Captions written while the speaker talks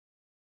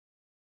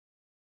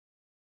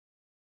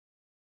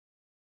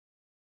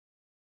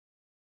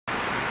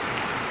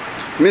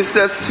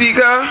Mr.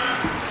 Speaker,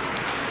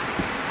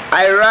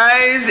 I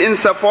rise in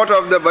support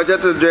of the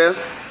budget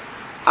address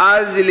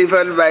as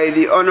delivered by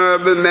the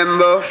Honourable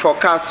Member for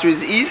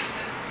Castries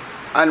East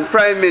and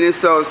Prime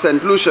Minister of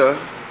St. Lucia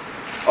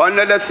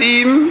under the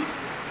theme,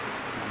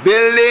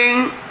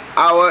 Building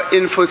Our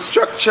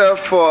Infrastructure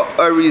for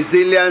a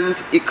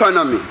Resilient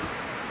Economy.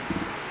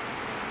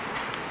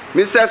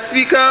 Mr.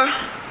 Speaker,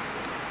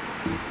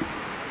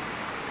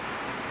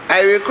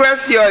 I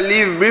request your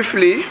leave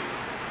briefly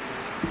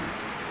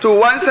to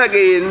once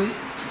again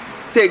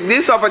take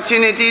this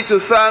opportunity to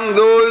thank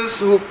those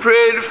who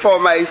prayed for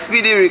my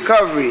speedy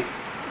recovery.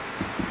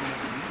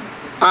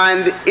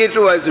 And it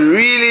was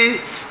really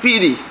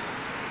speedy.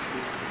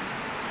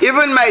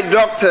 Even my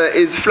doctor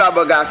is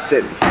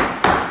flabbergasted.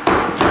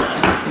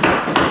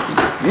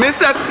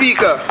 Mr.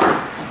 Speaker,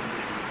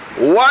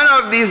 one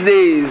of these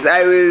days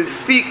I will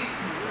speak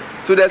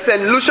to the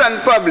St. Lucian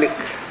public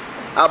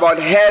about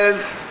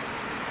health,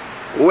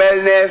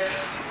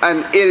 wellness,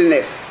 and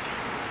illness.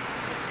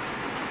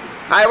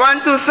 I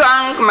want to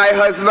thank my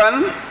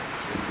husband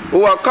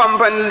who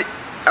accompanied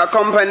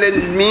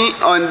me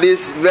on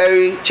this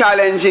very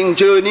challenging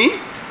journey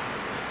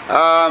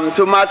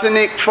to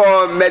Martinique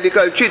for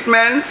medical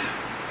treatment.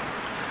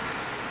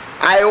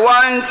 I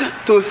want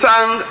to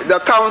thank the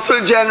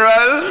Consul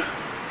General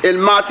in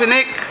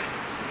Martinique.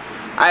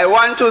 I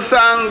want to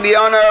thank the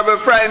Honorable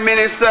Prime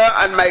Minister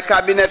and my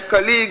cabinet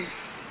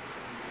colleagues.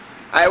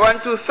 I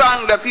want to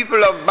thank the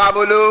people of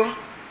Babolo,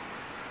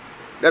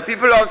 the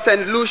people of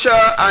St.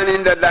 Lucia and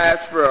in the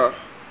diaspora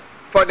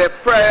for their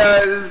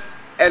prayers,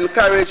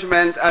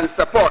 encouragement and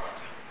support.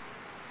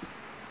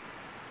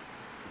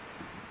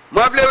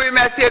 Moi voulais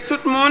remercier tout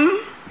le monde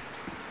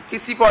qui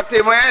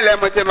supportait moi, les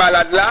moi étais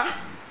malade là.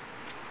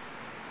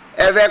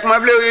 Avec moi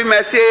voulais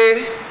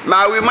remercier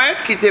Marie moi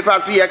qui était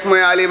parti avec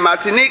moi aller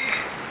Martinique.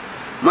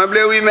 Moi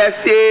voulais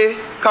remercier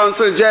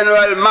Consul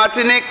General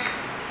Martinique.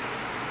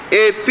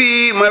 Et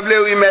puis moi voulais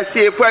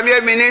remercier Premier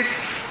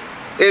ministre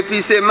et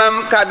puis c'est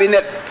même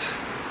cabinet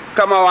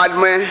camarade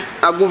moi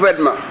en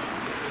gouvernement.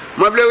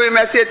 Moi voulais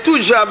remercier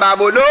tout Jean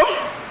Babolo.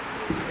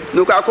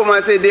 Nous avons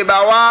commencé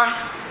Debawa,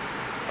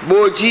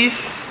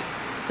 Bogis,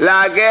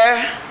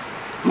 Laguerre,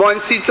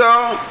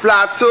 Monsiton,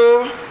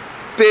 Plateau,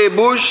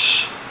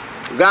 Pébouche,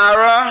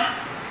 Gara,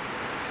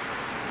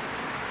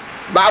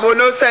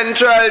 Babolo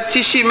Central,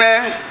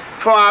 Tichime,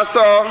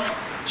 François,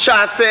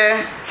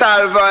 Chassé,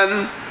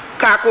 Salvan,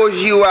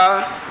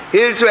 Kakojiwa,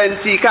 Hill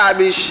 20,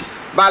 Kabish,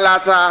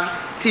 Balata,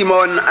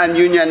 Timon, and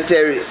Union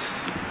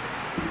Terrace.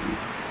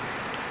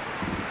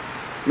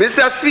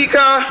 Mr.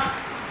 Speaker,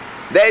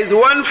 there is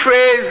one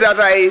phrase that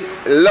I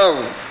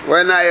love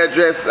when I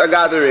address a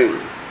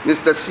gathering,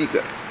 Mr.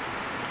 Speaker.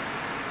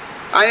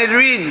 And it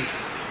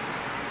reads,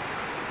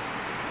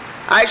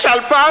 I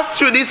shall pass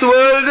through this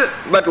world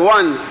but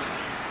once.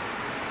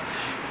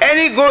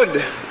 Any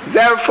good,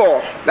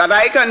 therefore, that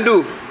I can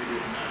do,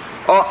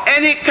 or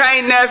any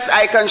kindness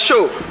I can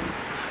show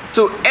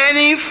to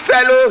any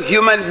fellow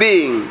human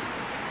being,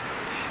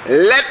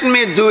 let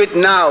me do it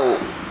now.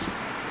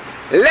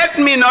 Let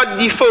me not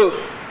defer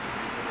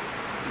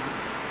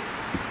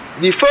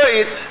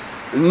it,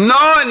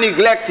 nor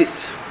neglect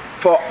it,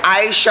 for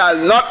I shall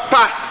not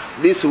pass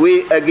this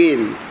way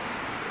again.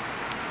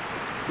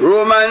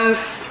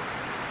 Romans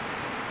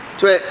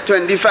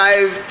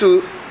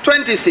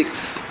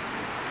 25-26,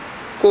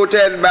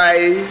 quoted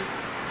by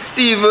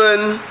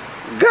Stephen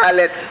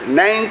Gallet,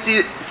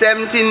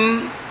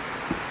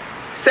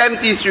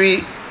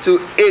 1773 to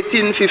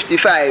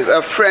 1855,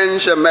 a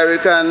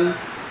French-American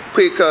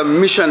Quaker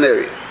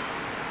missionary.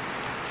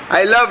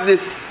 I love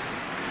this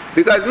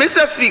because,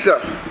 Mr.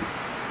 Speaker,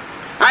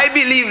 I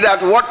believe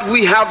that what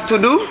we have to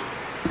do,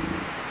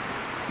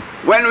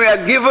 when we are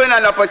given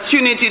an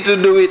opportunity to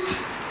do it,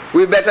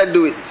 we better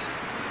do it.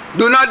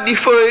 Do not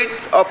defer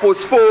it or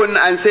postpone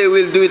and say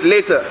we'll do it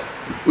later.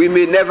 We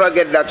may never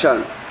get that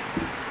chance.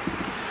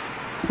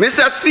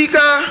 Mr.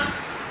 Speaker,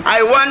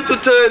 I want to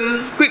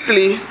turn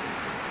quickly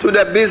to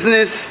the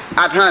business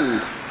at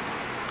hand.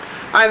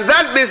 And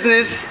that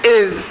business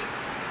is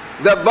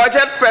the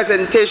budget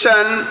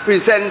presentation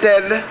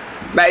presented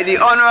by the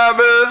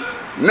Honourable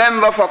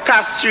Member for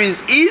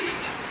Castries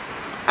East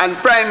and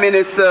Prime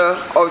Minister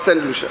of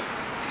St. Lucia.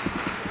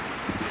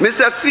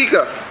 Mr.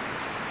 Speaker,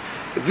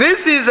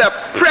 this is a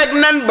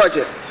pregnant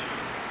budget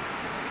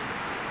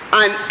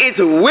and it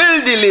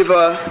will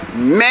deliver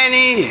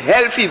many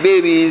healthy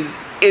babies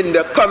in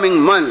the coming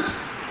months.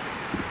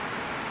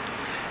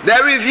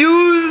 The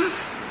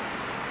reviews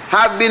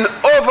have been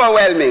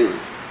overwhelming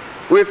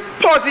with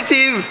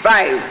positive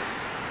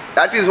vibes.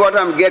 That is what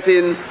I'm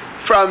getting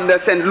from the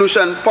St.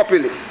 Lucian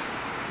populace.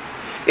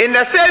 In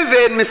the same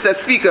vein, Mr.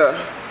 Speaker,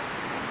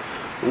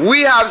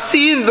 we have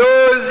seen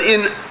those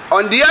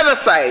on the other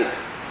side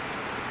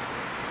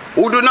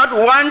who do not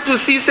want to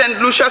see St.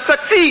 Lucia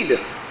succeed.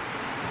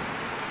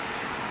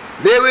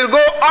 They will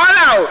go all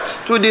out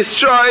to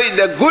destroy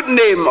the good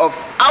name of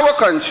our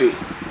country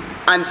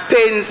and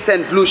paint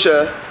St.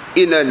 Lucia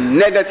in a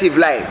negative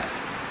light.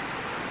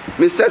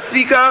 Mr.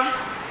 Speaker,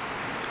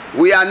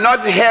 We are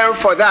not here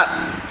for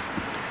that.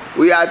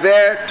 We are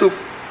there to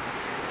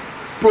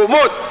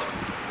promote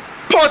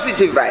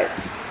positive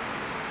vibes.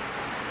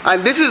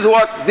 And this is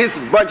what this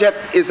budget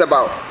is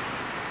about.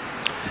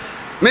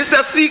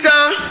 Mr.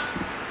 Speaker,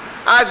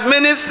 as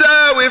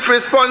Minister with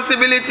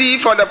responsibility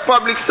for the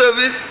public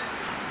service,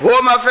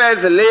 Home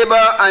Affairs,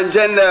 Labor and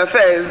Gender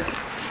Affairs,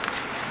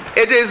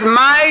 it is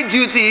my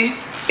duty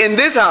in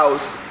this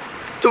House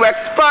to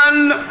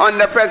expand on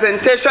the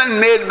presentation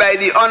made by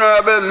the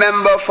Honourable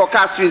Member for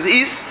Castries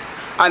East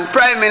and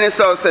Prime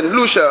Minister of St.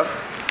 Lucia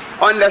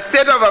on the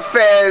state of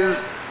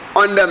affairs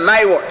under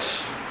my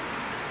watch.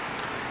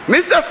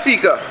 Mr.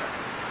 Speaker,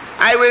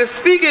 I will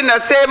speak in the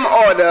same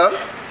order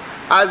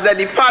as the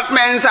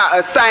departments are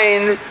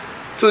assigned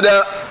to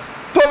the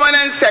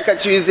permanent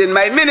secretaries in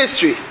my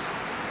ministry.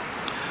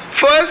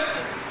 First,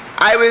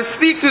 I will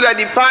speak to the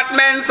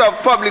departments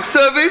of Public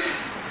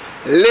Service,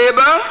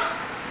 Labor,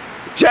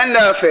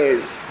 Gender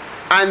Affairs,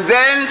 and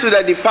then to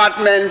the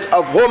Department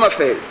of Home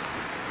Affairs.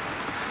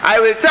 I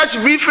will touch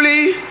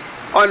briefly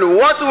on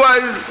what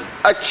was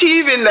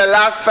achieved in the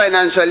last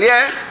financial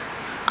year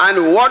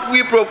and what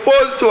we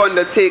propose to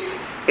undertake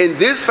in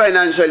this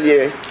financial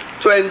year,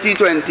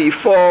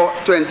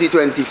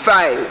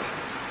 2024-2025.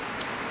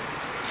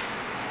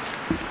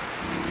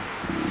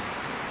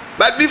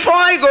 But before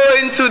I go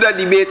into the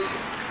debate,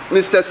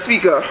 Mr.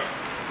 Speaker,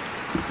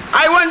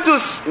 I want to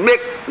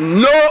make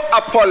no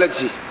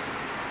apology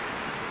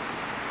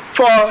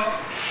for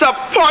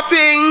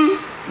supporting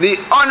the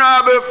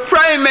Honourable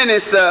Prime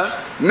Minister,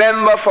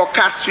 Member for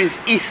Castries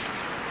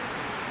East,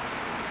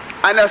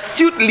 an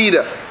astute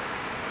leader,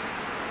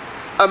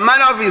 a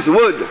man of his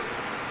word.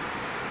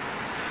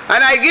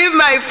 And I give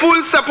my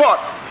full support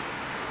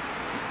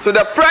to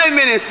the Prime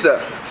Minister,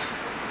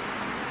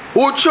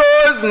 who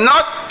chose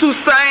not to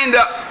sign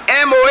the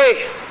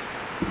MOA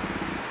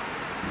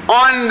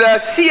on the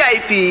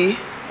CIP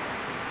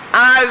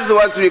as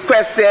was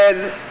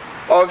requested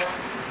of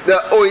the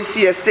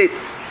OEC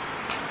estates.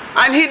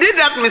 And he did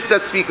that, Mr.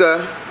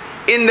 Speaker,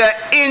 in the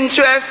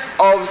interest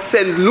of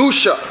St.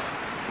 Lucia.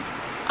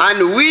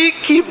 And we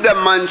keep the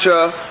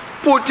mantra,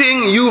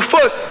 putting you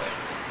first.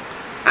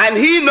 And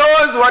he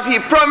knows what he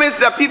promised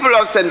the people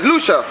of St.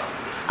 Lucia,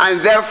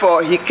 and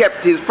therefore he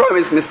kept his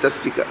promise, Mr.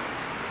 Speaker.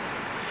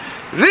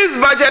 This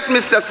budget,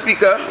 Mr.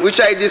 Speaker, which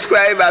I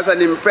describe as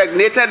an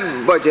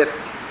impregnated budget,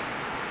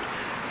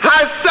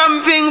 has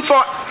something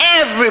for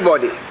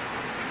everybody,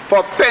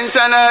 for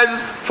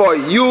pensioners, for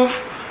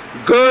youth,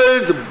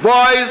 girls,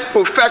 boys,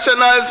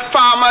 professionals,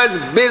 farmers,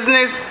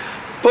 business,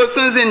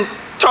 persons in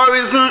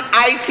tourism,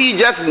 IT,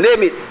 just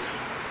name it.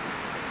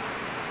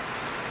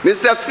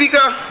 Mr.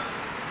 Speaker,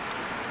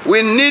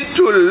 we need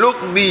to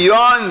look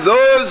beyond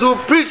those who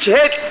preach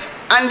hate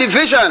and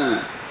division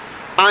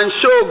and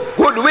show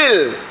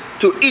goodwill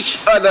to each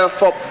other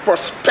for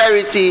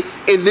prosperity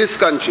in this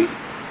country.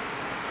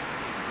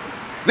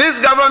 This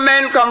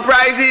government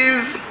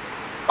comprises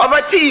of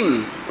a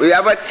team. We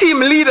have a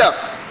team leader.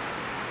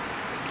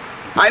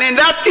 And in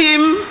that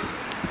team,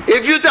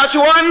 if you touch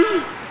one,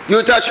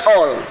 you touch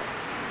all.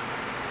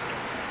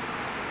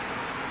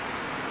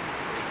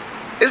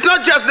 It's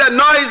not just the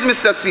noise,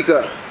 Mr.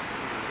 Speaker.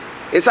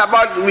 It's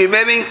about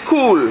remaining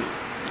cool,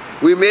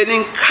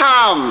 remaining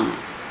calm,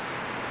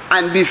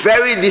 and be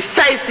very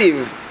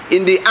decisive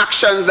in the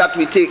actions that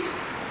we take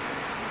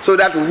so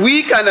that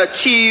we can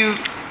achieve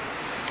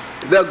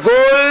the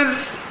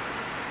goals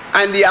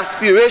and the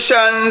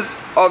aspirations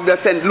of the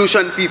St.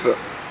 Lucian people.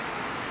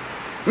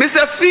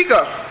 Mr.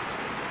 Speaker,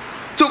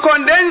 to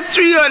condense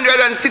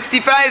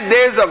 365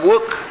 days of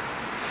work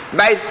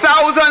by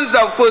thousands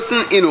of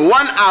persons in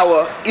 1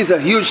 hour is a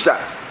huge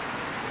task.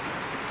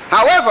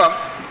 However,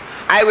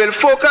 I will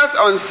focus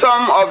on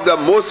some of the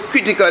most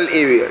critical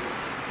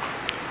areas.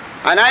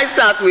 And I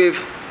start with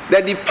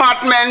the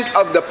Department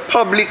of the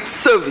Public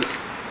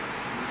Service.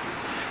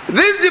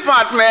 This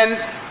department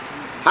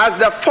has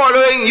the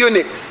following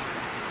units: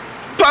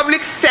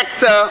 public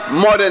sector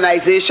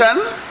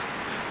modernization,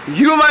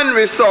 human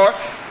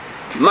resource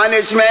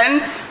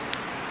management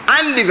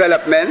and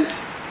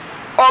development,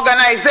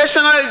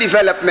 organizational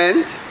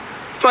development,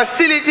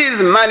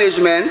 facilities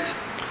management,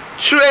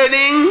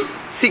 training,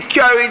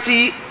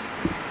 security,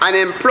 and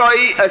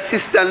employee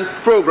assistance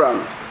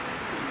program.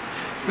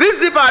 This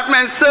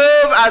department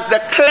serves as the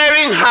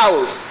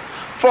clearinghouse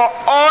for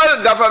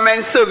all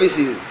government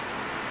services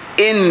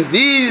in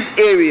these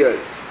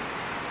areas.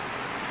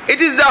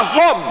 It is the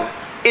hub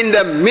in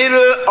the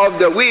middle of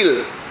the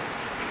wheel.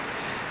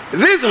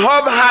 This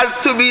hub has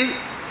to be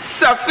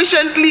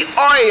sufficiently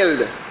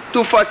oiled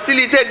to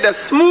facilitate the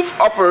smooth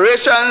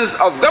operations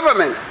of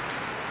government.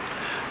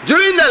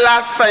 During the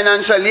last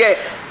financial year,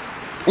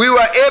 we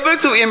were able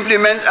to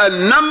implement a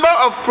number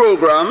of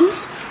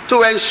programs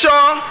to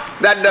ensure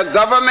that the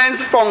government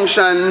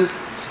functions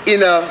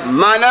in a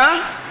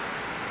manner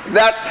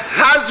that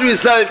has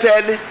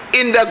resulted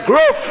in the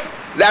growth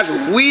that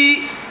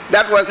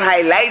was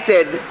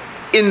highlighted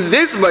in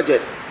this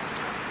budget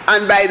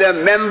and by the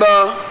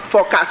member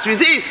for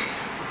Castries East.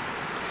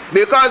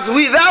 Because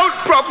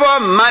without proper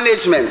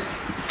management,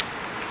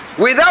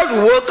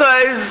 Without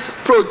workers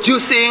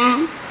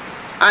producing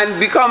and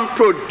become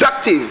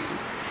productive,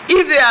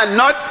 if they are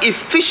not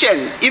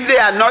efficient, if they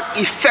are not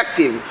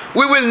effective,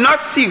 we will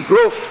not see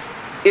growth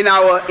in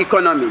our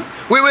economy.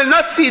 We will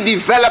not see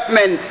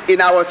development in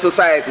our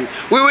society.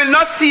 We will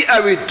not see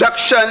a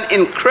reduction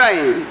in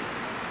crime.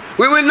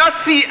 We will not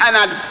see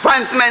an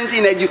advancement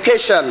in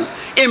education,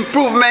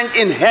 improvement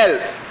in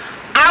health.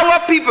 Our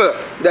people,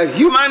 the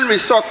human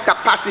resource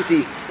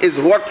capacity, is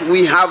what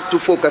we have to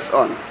focus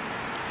on.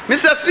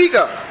 Mr.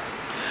 Speaker,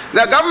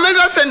 the government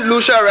of St.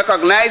 Lucia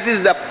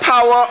recognizes the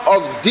power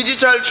of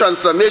digital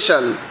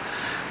transformation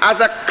as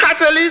a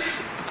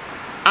catalyst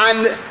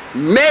and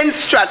main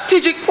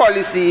strategic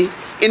policy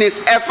in its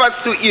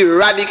efforts to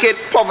eradicate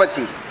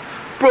poverty,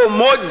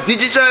 promote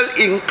digital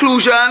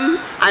inclusion,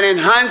 and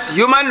enhance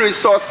human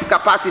resource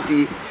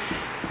capacity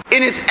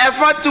in its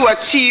effort to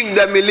achieve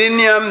the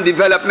Millennium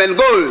Development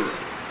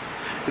Goals.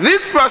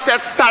 This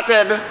process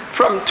started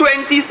from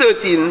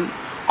 2013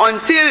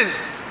 until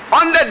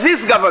under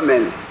this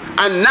government,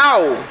 and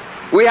now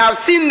we have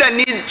seen the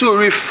need to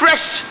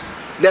refresh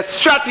the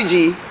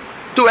strategy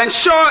to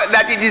ensure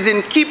that it is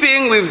in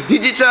keeping with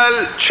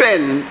digital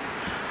trends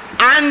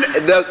and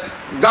the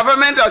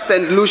government of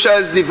St.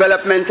 Lucia's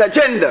development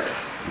agenda.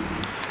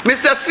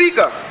 Mr.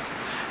 Speaker,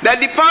 the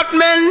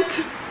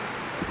Department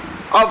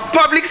of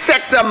Public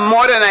Sector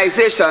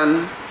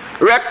Modernization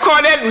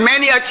recorded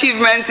many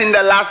achievements in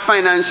the last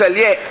financial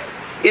year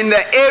in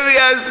the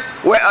areas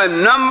where a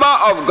number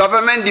of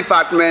government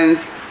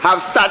departments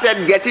have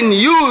started getting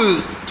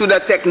used to the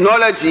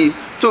technology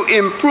to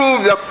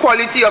improve the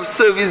quality of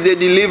service they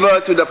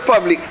deliver to the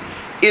public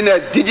in a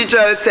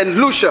digital St.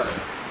 Lucia.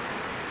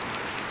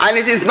 And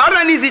it is not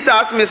an easy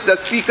task, Mr.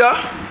 Speaker,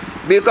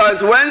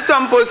 because when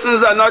some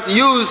persons are not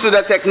used to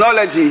the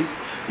technology,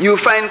 you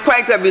find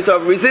quite a bit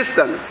of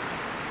resistance.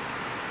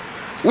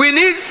 We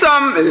need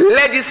some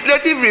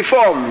legislative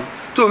reform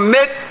to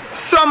make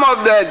some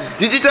of the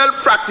digital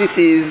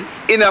practices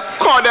in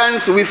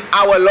accordance with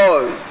our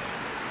laws.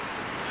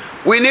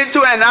 We need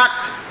to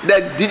enact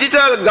the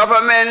Digital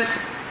Governance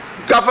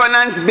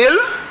Bill,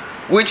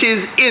 which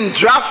is in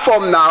draft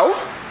form now.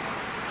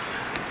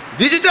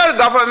 Digital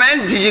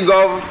Government,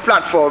 DigiGov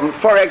platform,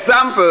 for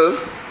example,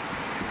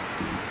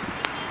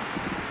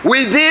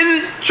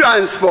 within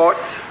transport,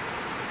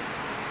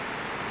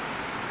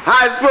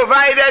 has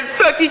provided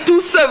 32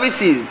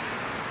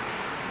 services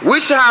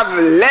which have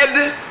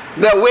led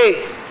the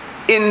way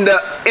in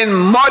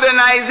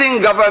modernizing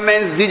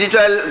government's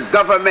digital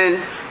government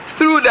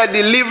through the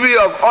delivery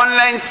of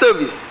online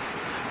service,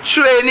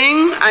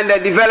 training, and the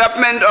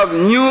development of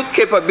new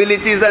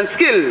capabilities and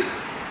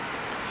skills.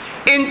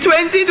 In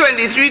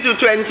 2023 to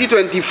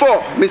 2024,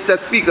 Mr.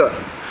 Speaker,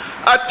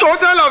 a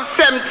total of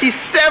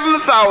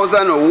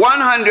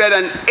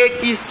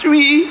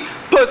 77,183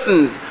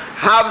 persons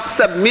have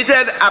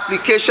submitted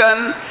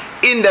application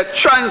in the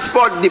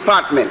Transport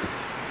Department.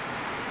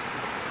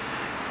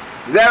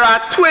 There are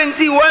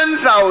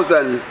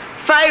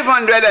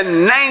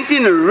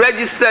 21,519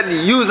 registered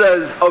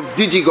users of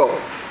DigiGov.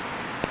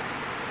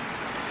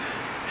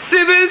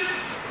 Civil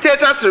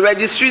Status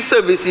Registry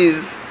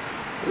Services,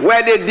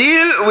 where they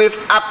deal with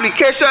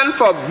application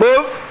for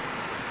birth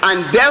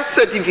and death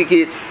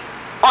certificates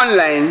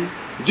online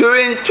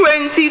during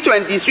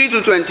 2023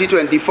 to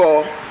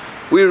 2024,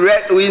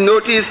 we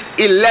noticed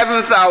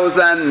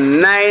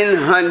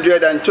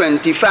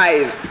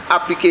 11,925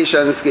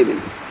 applications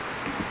given.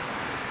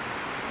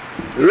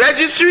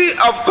 Registry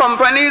of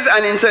Companies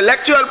and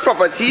Intellectual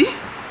Property,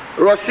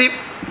 ROSIP,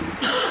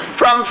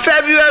 from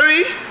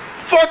February,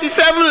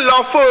 47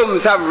 law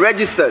firms have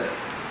registered.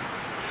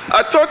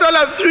 A total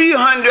of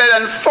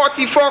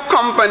 344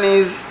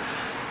 companies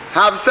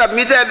have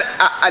submitted,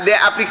 their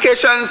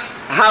applications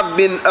have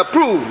been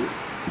approved.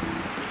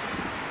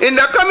 In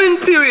the coming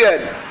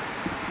period,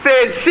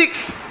 Phase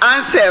 6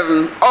 and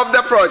 7 of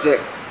the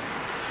project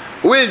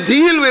will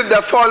deal with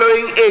the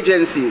following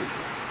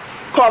agencies.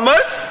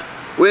 Commerce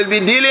will be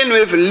dealing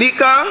with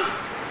liquor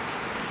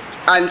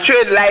and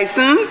trade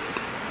license,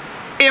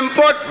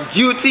 import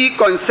duty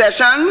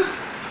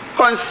concessions,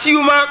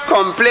 consumer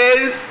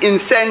complaints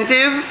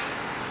incentives,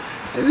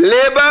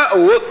 labor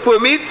work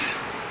permit,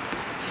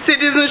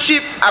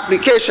 citizenship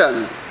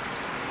application.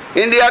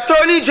 In the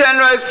Attorney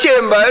General's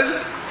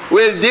chambers,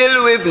 will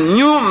deal with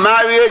new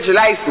marriage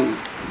license.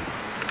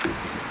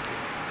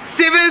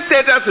 Civil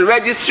Status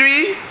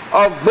Registry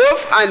of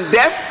Birth and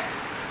Death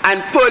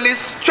and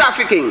Police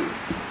Trafficking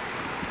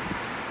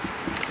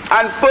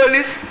and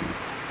Police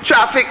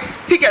Traffic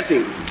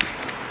Ticketing.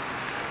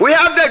 We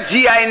have the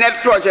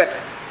GINet project,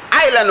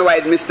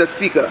 island-wide, Mr.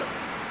 Speaker.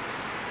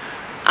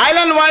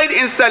 Island-wide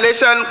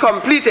installation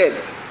completed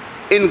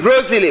in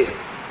Grosile,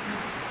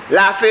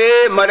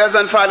 Lafayette Mothers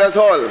and Fathers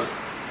Hall,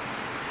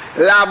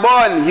 La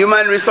Bonne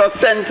Human Resource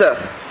Center,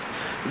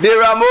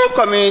 Biramo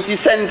Community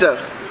Center,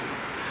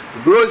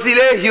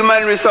 Grosile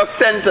Human Resource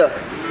Center,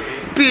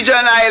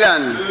 Pigeon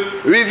Island,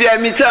 Rivière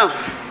Mitan.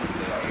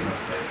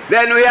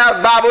 Then we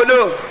have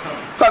Babodo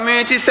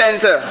Community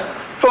Center,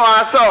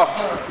 Fonso,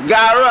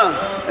 Garan,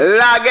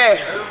 Lague,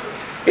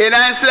 In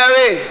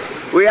Ancillary,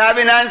 we have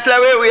in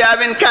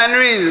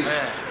Canries,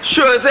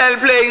 Choiseul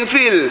Playing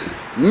Field,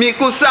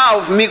 Micoud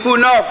South, Micoud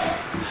North,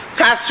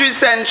 Castries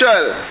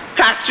Central,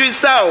 Castries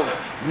South,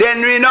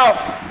 Dennery North,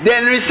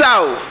 Dennery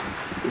South,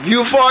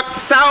 Vieux-Fort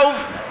South,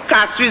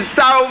 Castries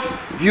South,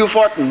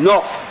 Vieux-Fort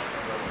North.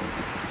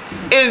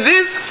 In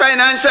this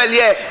financial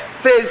year,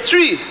 Phase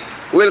 3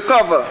 will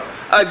cover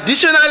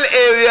additional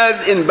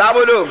areas in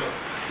Babodo,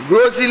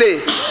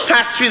 Gros-Islet,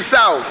 Castries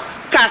South,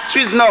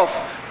 Castries North,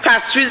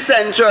 Castries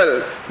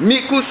Central,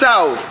 Micoud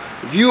South,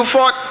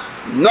 Vieux-Fort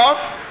North,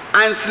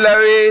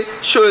 Ancillary,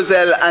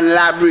 Choiseul, and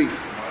Labrie.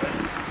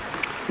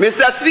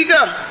 Mr.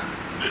 Speaker,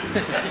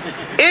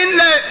 in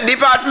the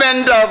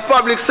Department of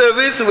Public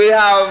Service, we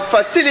have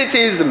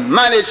facilities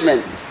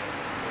management.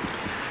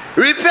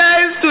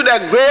 Repairs to the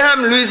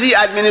Graham Lucy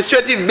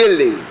Administrative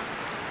Building.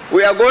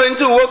 We are going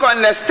to work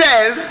on the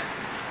stairs,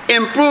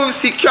 improve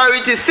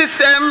security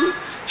system,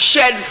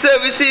 shared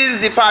services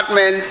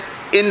department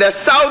in the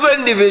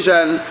Southern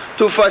Division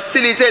to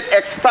facilitate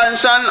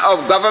expansion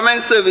of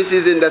government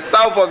services in the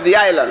south of the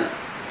island.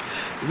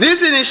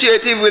 This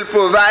initiative will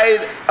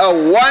provide a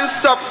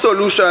one-stop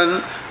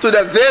solution to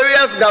the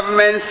various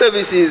government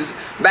services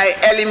by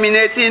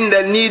eliminating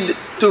the need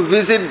to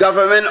visit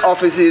government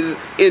offices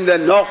in the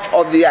north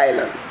of the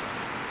island.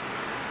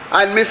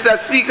 And Mr.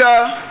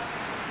 Speaker,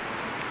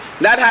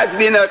 that has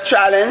been a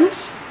challenge.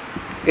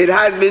 It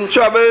has been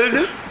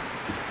troubled,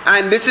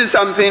 and this is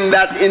something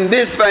that in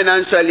this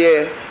financial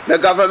year, the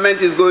government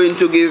is going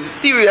to give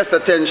serious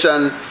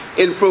attention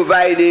in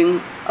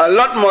providing a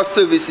lot more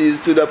services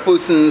to the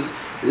persons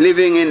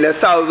living in the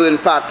southern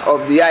part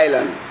of the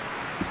island.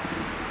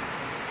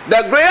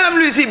 The Graham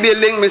Lucy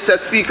building, Mr.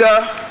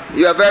 Speaker,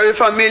 you are very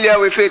familiar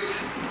with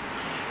it.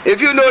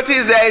 If you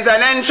notice, there is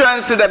an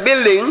entrance to the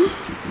building,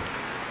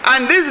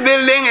 and this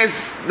building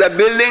is the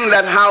building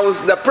that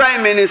housed the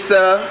Prime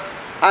Minister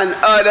and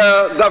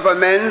other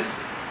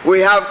governments.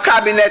 We have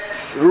cabinet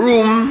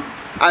room,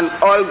 and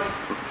all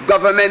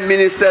government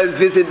ministers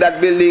visit that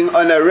building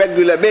on a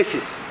regular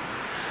basis.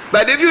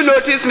 But if you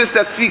notice,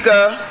 Mr.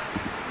 Speaker,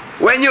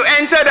 when you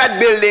enter that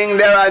building,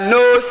 there are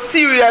no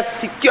serious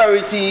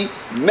security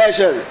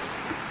measures.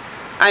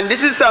 And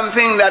this is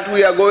something that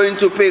we are going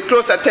to pay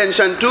close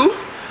attention to,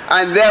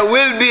 and there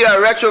will be a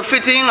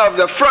retrofitting of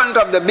the front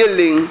of the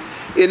building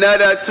in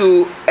order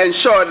to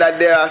ensure that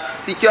there are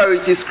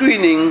security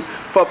screening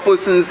for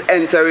persons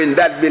entering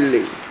that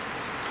building.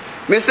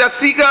 Mr.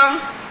 Speaker,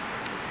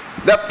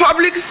 the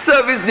Public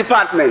Service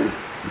Department,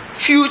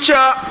 future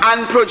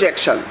and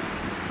projections.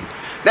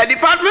 The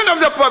Department of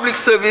the Public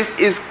Service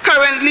is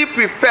currently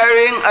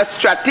preparing a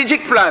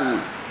strategic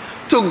plan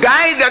to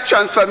guide the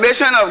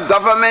transformation of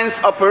government's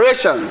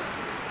operations.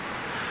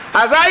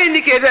 As I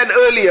indicated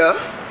earlier,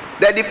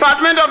 the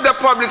Department of the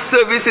Public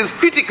Service is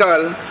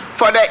critical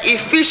for the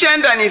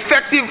efficient and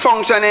effective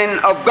functioning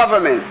of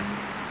government.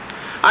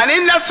 And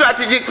in the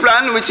strategic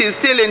plan, which is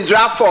still in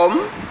draft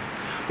form,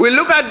 we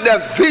look at the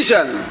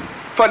vision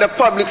for the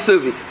public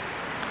service.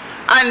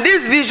 And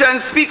this vision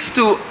speaks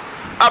to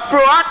a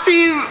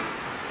proactive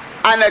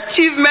and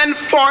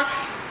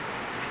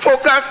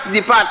achievement-focused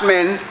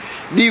department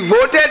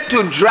devoted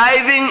to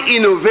driving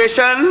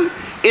innovation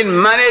in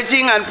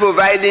managing and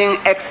providing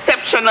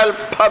exceptional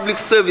public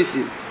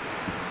services.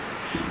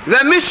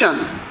 The mission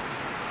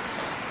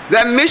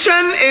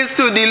is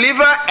to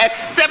deliver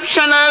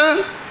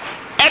exceptional,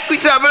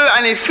 equitable,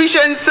 and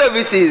efficient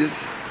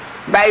services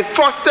by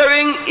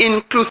fostering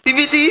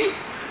inclusivity,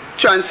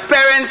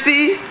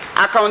 transparency,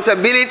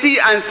 accountability,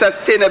 and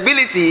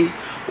sustainability,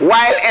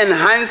 while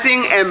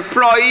enhancing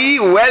employee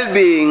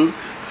well-being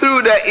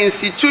through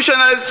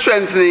institutional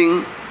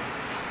strengthening,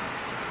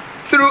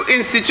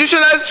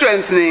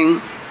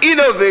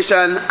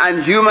 innovation,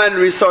 and human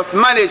resource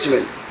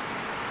management.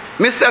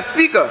 Mr.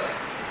 Speaker,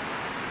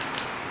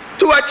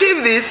 to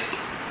achieve this,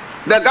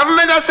 the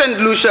government of St.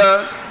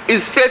 Lucia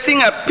is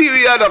facing a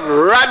period of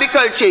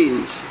radical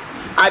change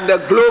at the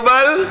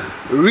global,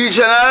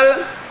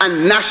 regional,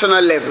 and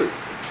national levels.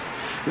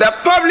 The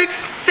public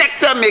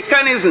sector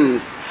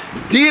mechanisms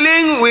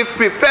dealing with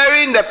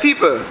preparing the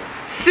people,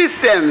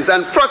 systems,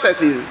 and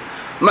processes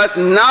must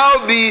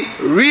now be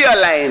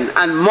realigned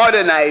and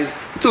modernized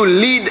to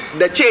lead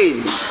the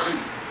change.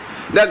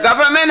 The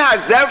government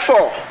has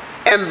therefore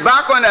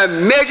embarked on a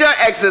major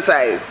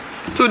exercise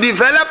to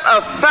develop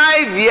a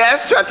 5-year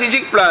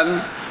strategic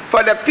plan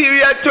for the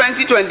period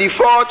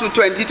 2024 to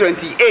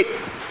 2028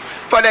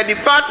 for the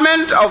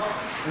Department of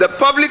the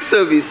Public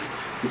Service,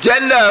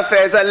 Gender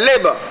Affairs and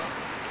Labor.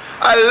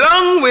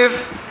 Along with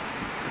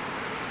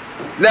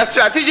the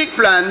strategic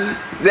plan,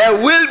 there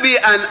will be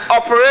an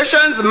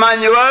operations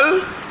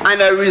manual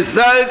and a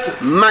results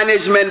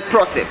management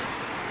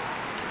process.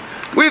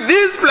 With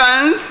these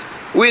plans,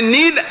 we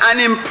need an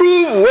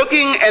improved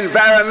working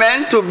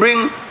environment to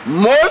bring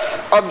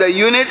most of the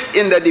units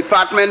in the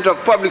Department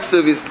of Public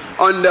Service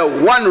under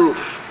one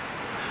roof,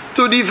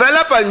 to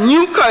develop a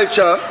new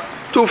culture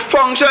to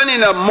function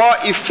in a more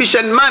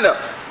efficient manner.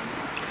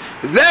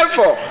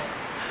 Therefore,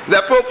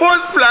 The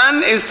proposed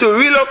plan is to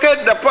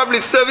relocate the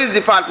Public Service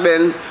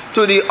Department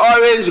to the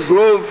Orange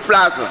Grove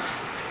Plaza.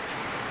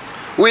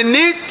 We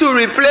need to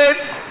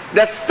replace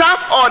the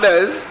staff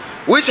orders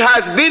which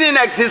has been in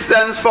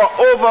existence for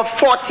over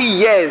 40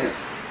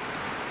 years.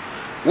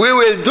 We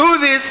will do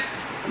this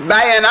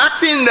by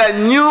enacting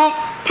the new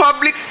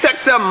Public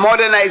Sector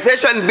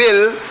Modernization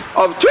Bill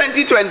of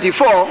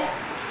 2024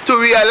 to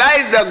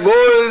realize the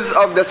goals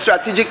of the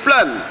strategic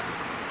plan.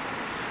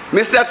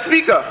 Mr.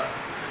 Speaker,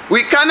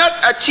 we cannot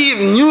achieve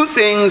new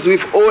things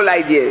with old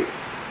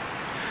ideas.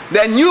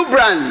 The new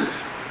brand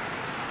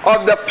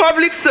of the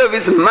Public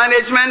Service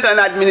Management and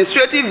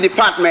Administrative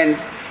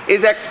Department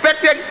is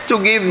expected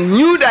to give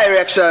new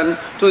direction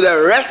to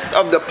the rest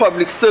of the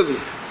public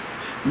service,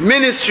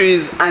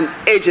 ministries and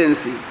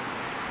agencies.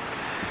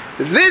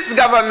 This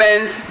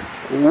government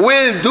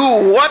will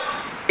do what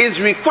is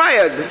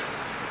required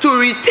to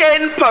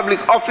retain public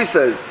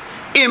officers,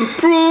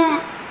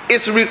 improve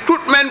its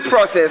recruitment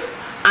process,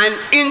 and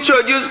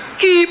introduce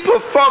key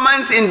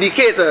performance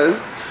indicators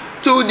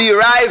to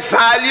derive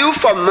value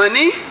for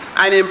money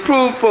and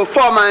improve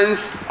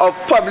performance of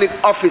public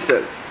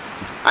officers.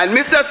 And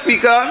Mr.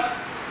 Speaker,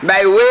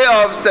 by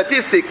way of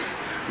statistics,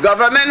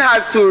 government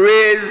has to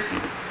raise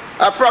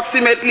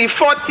approximately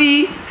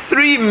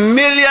 $43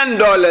 million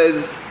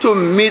to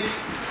meet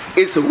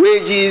its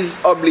wages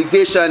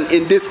obligation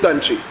in this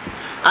country.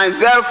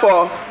 And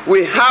therefore,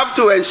 we have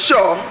to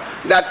ensure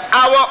that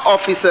our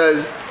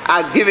officers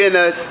are giving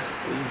us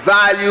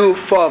value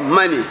for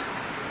money.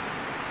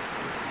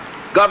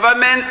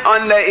 Government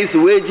under its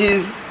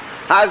wages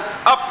has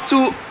up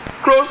to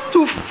close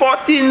to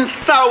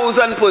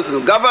 14,000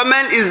 persons.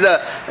 Government is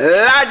the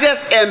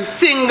largest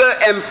single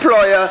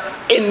employer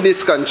in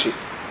this country.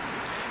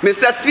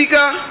 Mr.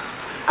 Speaker,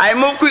 I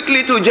move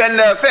quickly to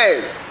gender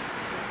affairs.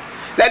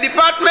 The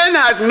department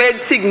has made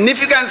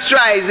significant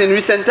strides in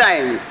recent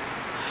times.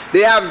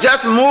 They have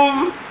just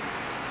moved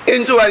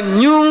into a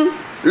new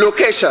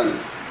location,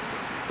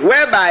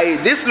 whereby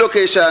this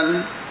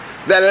location,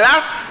 the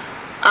last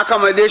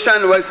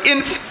accommodation was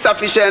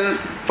insufficient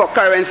for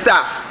current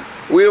staff.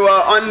 We were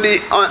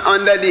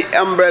under the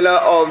umbrella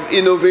of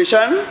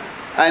innovation,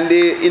 and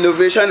the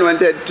innovation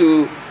wanted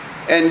to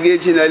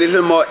engage in a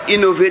little more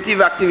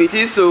innovative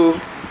activities, so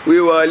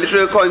we were a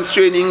little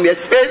constraining the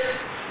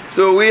space,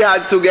 so we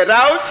had to get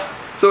out.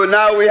 So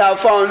now we have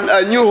found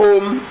a new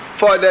home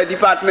for the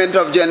Department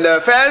of Gender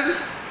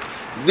Affairs.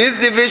 This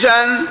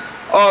division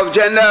of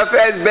Gender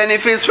Affairs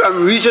benefits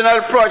from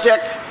regional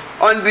projects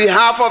on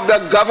behalf of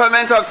the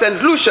government of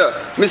St. Lucia,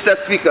 Mr.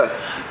 Speaker,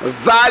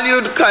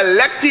 valued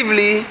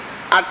collectively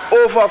at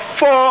over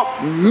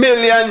 $4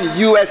 million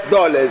US.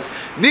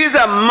 These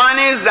are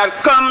monies that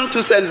come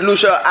to St.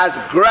 Lucia as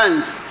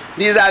grants.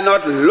 These are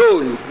not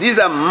loans. These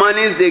are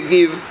monies they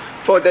give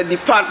for the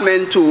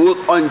department to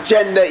work on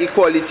gender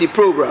equality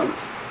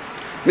programs.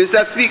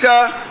 Mr.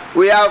 Speaker,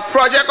 we have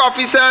project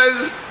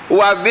officers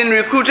who have been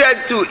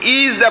recruited to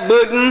ease the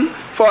burden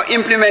for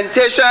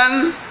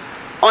implementation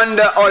on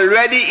the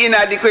already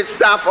inadequate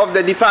staff of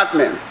the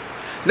department.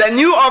 The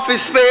new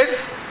office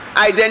space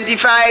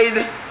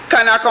identified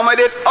can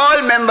accommodate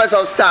all members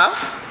of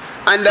staff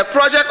and the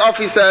project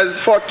officers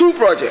for 2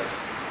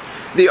 projects.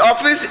 The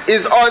office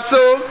is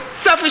also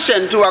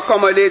sufficient to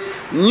accommodate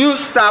new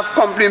staff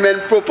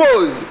complement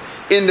proposed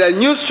in the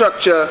new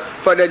structure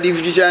for the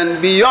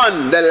division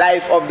beyond the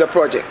life of the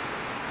projects.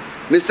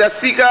 Mr.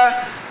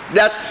 Speaker,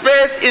 that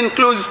space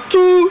includes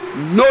 2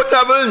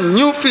 notable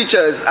new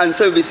features and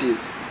services.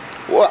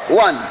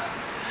 1,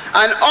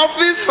 an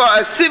office for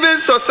a civil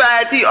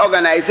society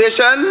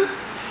organization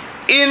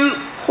in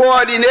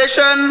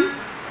coordination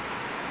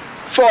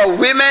for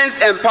women's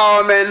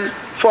empowerment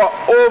for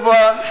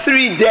over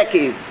 3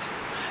 decades,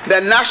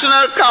 the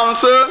National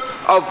Council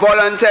of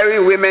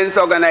Voluntary Women's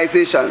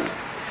Organizations.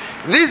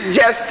 This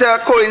gesture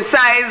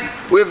coincides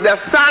with the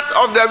start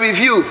of the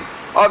review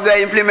of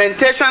the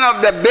implementation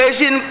of the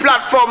Beijing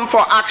Platform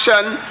for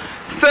Action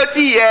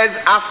 30 years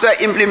after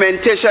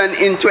implementation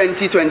in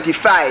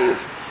 2025.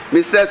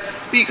 Mr.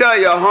 Speaker,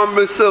 your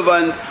humble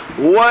servant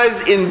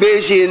was in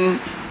Beijing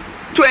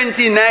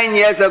 29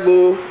 years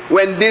ago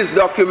when this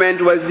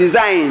document was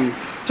designed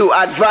to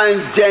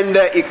advance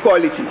gender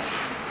equality.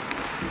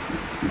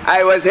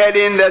 I was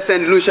heading the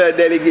St. Lucia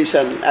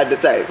delegation at the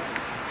time.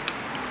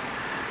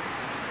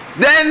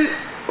 Then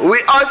we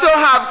also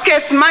have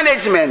case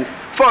management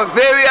for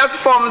various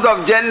forms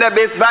of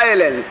gender-based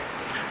violence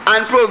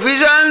and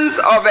provisions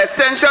of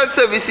essential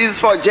services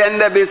for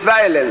gender-based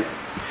violence.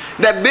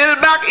 The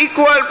Build Back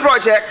Equal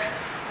project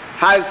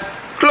has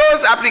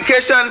closed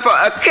application for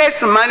a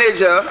case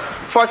manager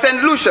for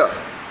St. Lucia.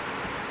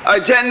 A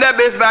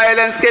gender-based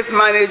violence case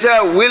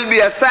manager will be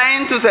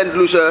assigned to St.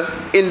 Lucia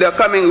in the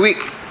coming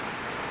weeks.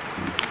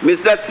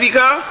 Mr.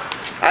 Speaker,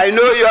 I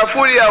know you are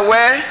fully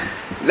aware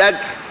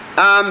that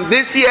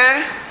this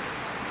year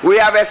we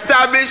have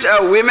established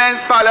a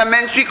Women's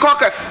Parliamentary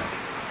Caucus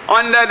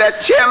under the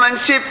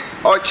chairmanship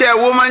or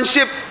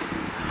chairwomanship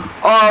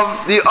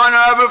of the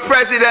Honorable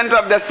President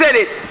of the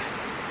Senate.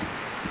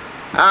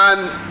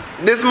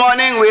 This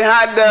morning we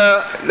had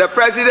the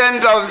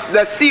president of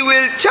the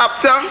Seawill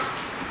chapter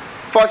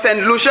for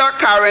St. Lucia,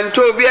 Karen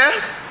Tobier,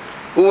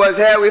 who was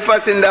here with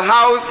us in the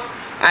house.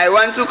 I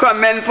want to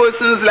commend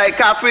persons like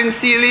Catherine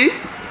Seeley.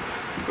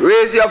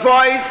 Raise your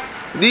voice.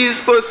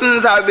 These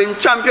persons have been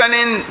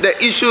championing the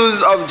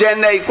issues of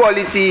gender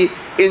equality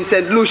in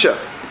St. Lucia.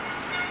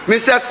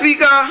 Mr.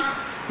 Speaker,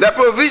 the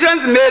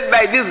provisions made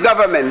by this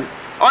government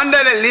under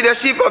the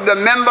leadership of the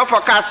member for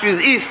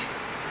Castries East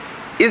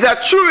is a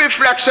true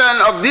reflection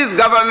of this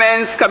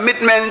government's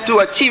commitment to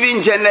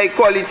achieving gender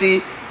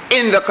equality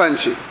in the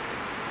country.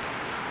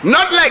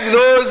 Not like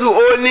those who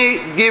only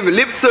give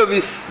lip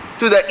service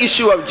to the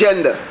issue of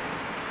gender.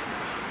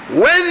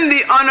 When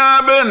the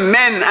honorable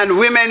men and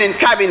women in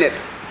cabinet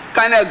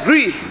can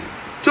agree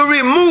to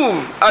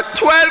remove a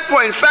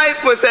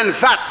 12.5%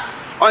 VAT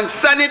on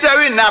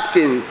sanitary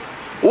napkins,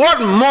 what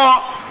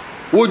more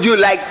would you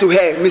like to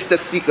hear, Mr.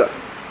 Speaker?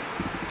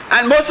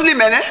 And mostly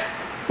men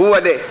who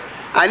were there.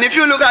 And if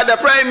you look at the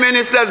Prime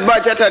Minister's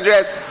budget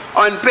address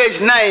on page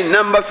 9,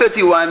 number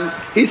 31,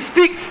 he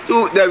speaks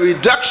to the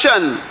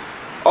reduction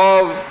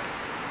of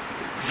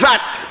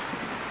VAT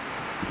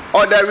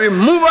or the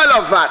removal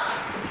of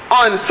VAT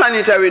on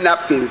sanitary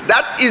napkins.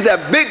 That is a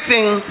big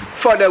thing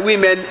for the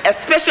women,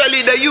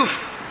 especially the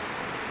youth.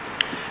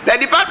 The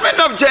Department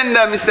of Gender,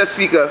 Mr.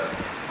 Speaker,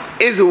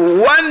 is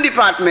one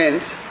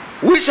department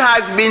which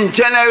has been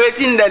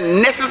generating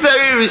the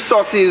necessary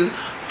resources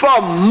for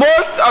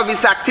most of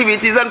its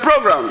activities and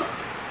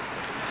programs.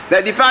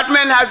 The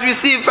department has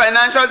received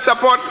financial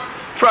support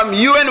from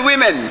UN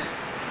Women,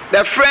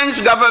 the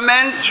French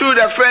government through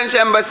the French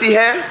embassy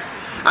here,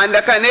 and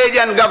the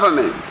Canadian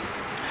governments.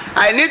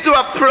 I need to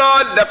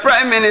applaud the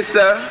Prime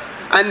Minister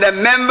and the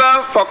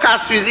member for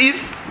Castries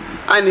East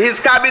and his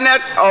cabinet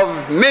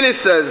of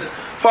ministers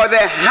for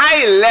the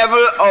high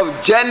level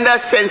of gender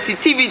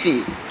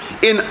sensitivity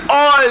in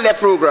all their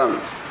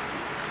programs.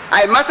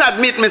 I must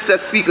admit, Mr.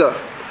 Speaker,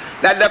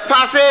 that the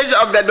passage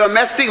of the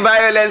Domestic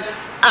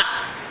Violence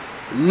Act,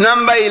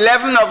 number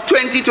 11 of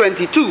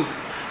 2022,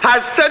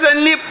 has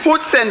certainly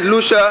put St.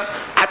 Lucia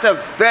at a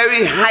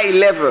very high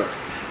level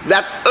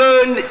that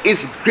earned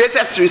its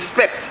greatest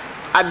respect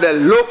at the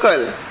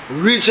local,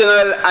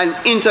 regional, and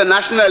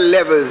international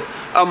levels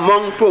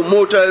among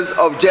promoters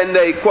of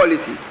gender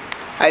equality.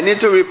 I need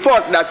to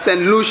report that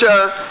St.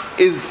 Lucia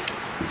is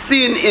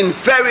seen in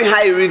very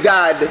high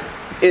regard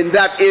in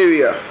that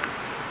area.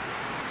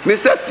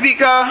 Mr.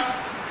 Speaker,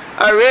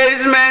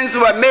 arrangements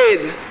were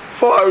made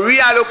for a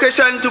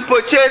reallocation to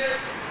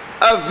purchase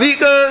a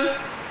vehicle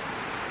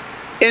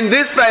in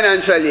this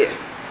financial year.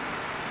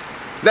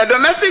 The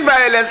Domestic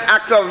Violence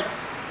Act of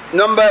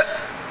number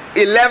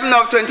 11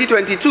 of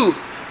 2022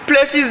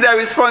 places the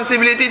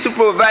responsibility to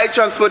provide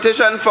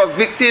transportation for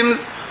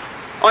victims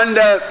on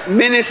the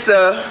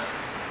minister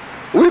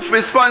with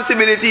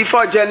responsibility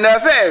for gender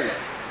affairs.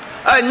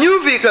 A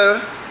new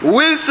vehicle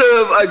will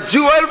serve a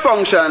dual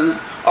function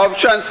of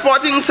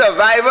transporting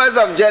survivors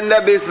of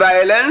gender-based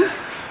violence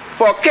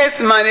for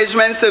case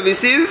management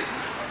services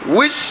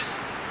which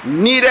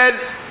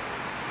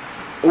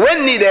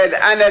when needed,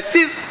 and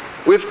assist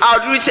with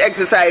outreach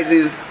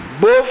exercises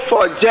both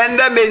for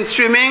gender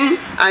mainstreaming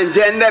and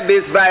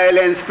gender-based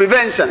violence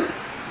prevention.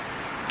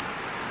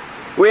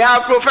 We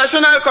have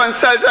professional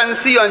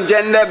consultancy on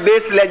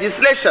gender-based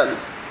legislation.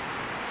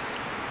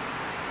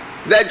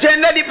 The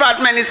Gender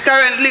Department is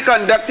currently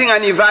conducting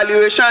an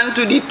evaluation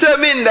to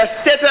determine the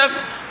status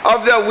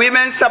of the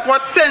Women's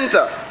Support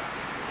Center.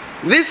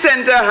 This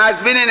center has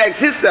been in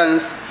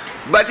existence,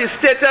 but its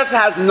status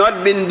has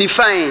not been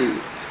defined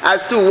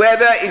as to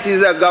whether it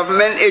is a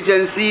government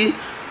agency,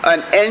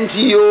 an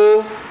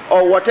NGO,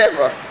 or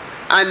whatever.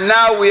 And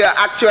now we are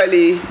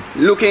actually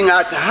looking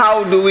at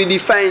how do we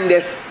define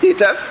their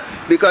status,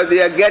 because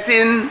they are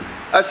getting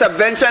a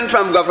subvention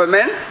from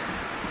government,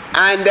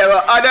 and there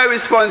are other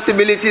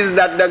responsibilities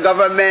that the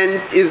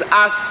government is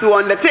asked to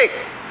undertake.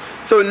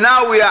 So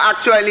now we are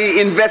actually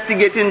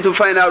investigating to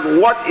find out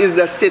what is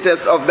the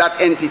status of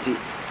that entity.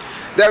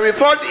 The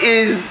report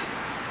is,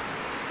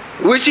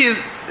 which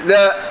is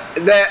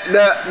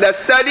the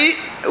study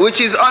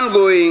which is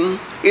ongoing,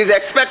 is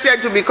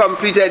expected to be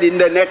completed in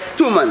the next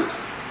 2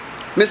 months.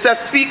 Mr.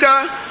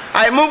 Speaker,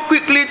 I move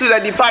quickly to the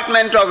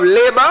Department of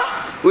Labor,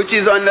 which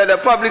is under the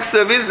Public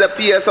Service, the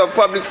PS of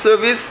Public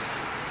Service,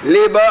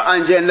 Labor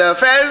and Gender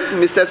Affairs.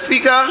 Mr.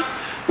 Speaker,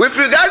 with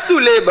regards to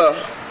labor,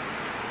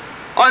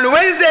 on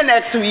Wednesday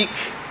next week,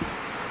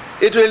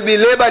 it will be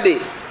Labor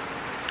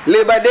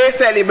Day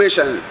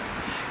celebrations.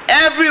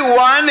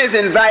 Everyone is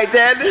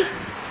invited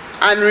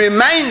and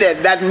reminded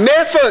that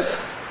May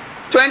 1st,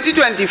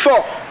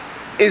 2024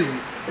 is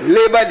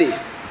Labor Day.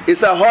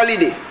 It's a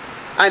holiday,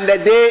 and the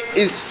day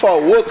is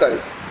for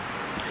workers.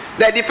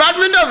 The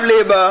Department of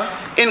Labor,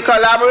 in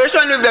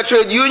collaboration with the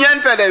Trade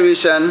Union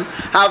Federation,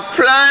 have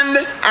planned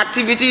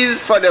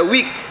activities for the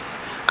week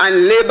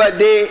and Labor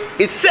Day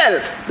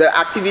itself, the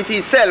activity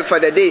itself for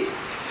the day.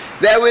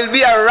 There will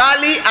be a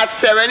rally at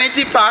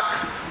Serenity Park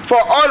for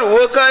all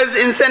workers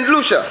in St.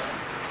 Lucia.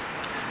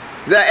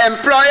 The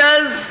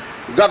employers,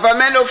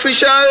 government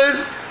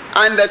officials,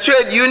 and the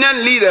trade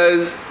union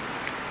leaders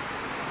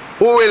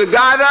who will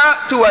gather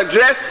to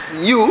address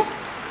you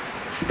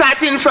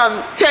starting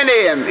from 10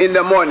 a.m. in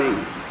the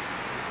morning.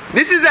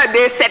 This is a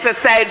day set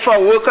aside for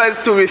workers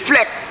to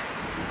reflect,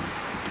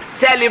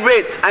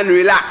 celebrate, and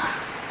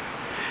relax.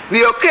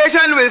 The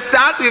occasion will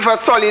start with a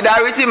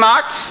solidarity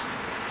march,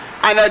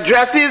 and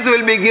addresses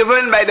will be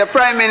given by the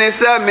Prime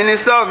Minister,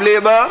 Minister of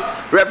Labor,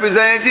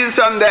 representatives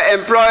from the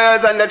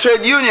employers and the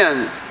trade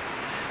unions.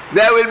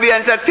 There will be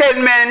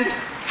entertainment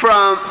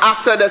from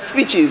after the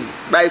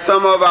speeches by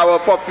some of our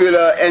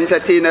popular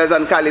entertainers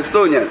and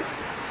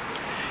calypsonians.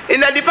 In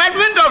the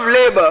Department of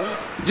Labor,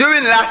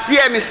 during last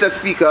year, Mr.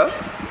 Speaker,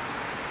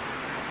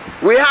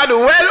 we had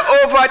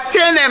well over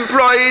 10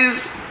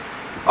 employees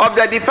of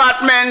the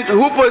department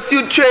who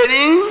pursued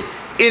training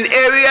in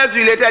areas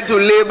related to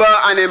labor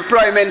and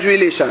employment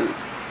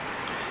relations.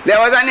 There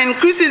was an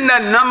increase in the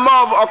number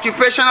of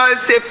occupational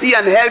safety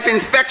and health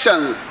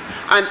inspections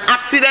and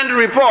accident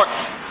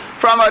reports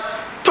from a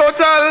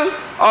total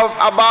of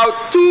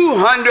about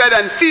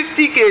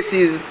 250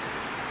 cases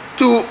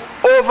to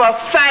over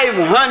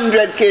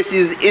 500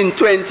 cases in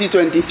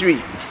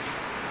 2023.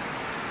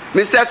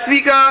 Mr.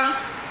 Speaker,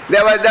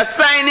 there was the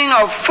signing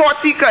of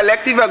 40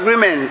 collective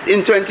agreements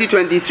in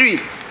 2023,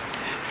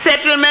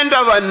 settlement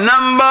of a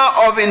number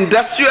of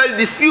industrial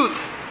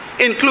disputes,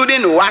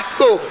 including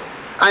WASCO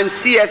and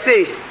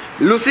CSA,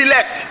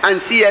 Lucilec and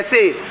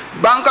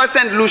CSA, Banco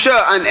St.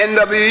 Lucia and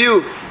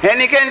NWU,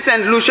 Heineken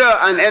St. Lucia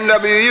and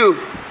NWU,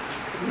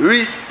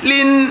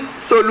 Riesling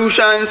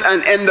Solutions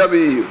and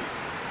NWU.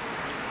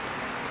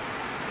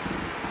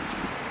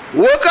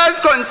 Workers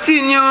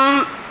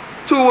continue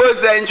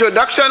towards the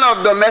introduction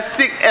of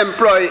domestic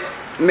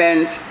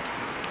employment.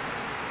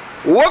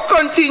 Work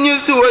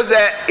continues towards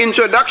the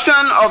introduction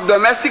of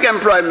domestic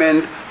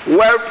employment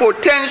where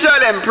potential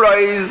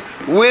employees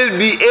will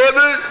be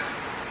able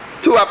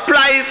to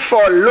apply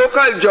for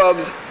local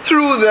jobs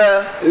through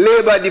the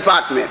Labor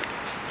Department.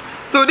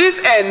 To this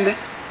end,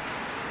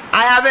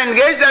 I have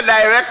engaged the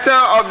Director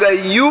of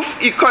the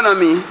Youth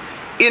Economy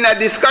in a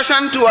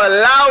discussion to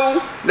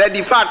allow the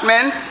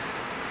Department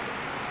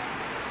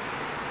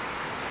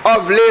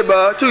of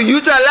Labor to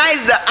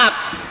utilize the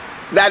apps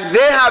that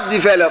they have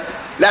developed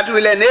that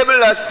will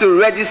enable us to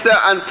register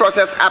and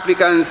process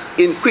applicants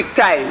in quick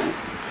time.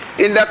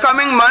 In the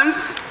coming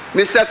months,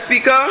 Mr.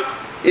 Speaker,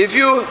 if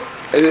you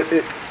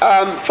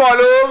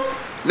follow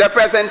the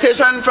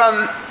presentation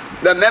from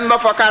the member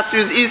for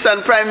Castries East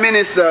and Prime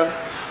Minister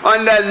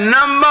on the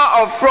number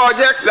of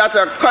projects that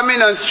are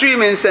coming on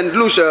stream in St.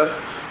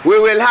 Lucia, we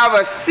will have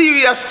a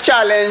serious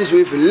challenge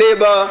with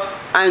labor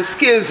and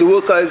skills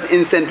workers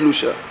in St.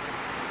 Lucia.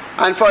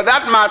 And for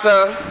that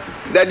matter,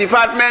 the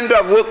Department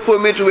of Work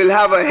Permit will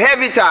have a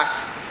heavy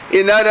task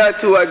in order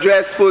to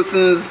address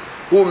persons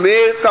who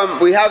may come.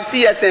 We have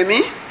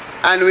CSME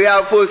and we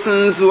have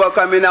persons who are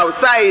coming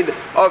outside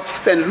of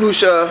St.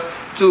 Lucia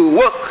to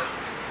work.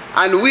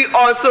 And we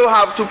also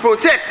have to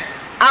protect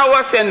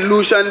our St.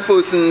 Lucian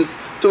persons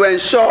to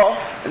ensure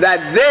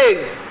that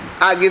they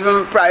are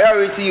given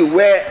priority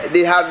where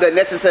they have the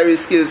necessary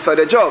skills for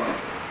the job.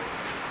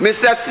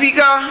 Mr.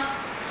 Speaker,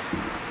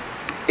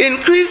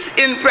 increase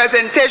in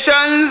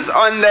presentations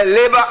on the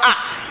Labor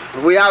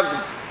Act. We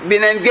have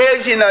been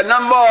engaged in a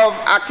number of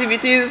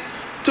activities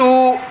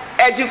to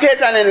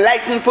educate and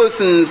enlighten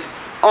persons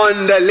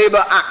on the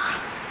Labor Act.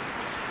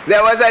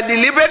 There was a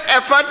deliberate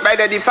effort by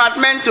the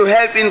department to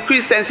help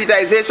increase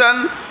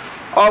sensitization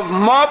of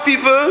more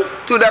people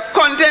to the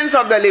contents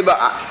of the Labor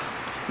Act.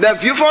 The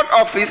Beaufort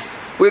office,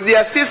 with the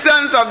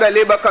assistance of the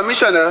Labor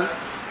Commissioner,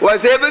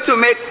 was able to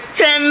make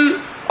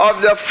 10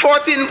 of the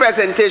 14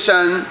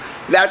 presentations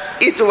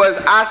that it was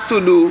asked to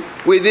do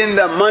within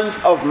the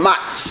month of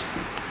March.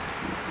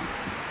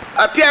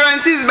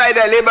 Appearances by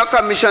the Labor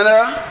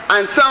Commissioner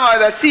and some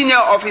other senior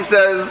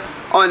officers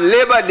on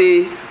Labor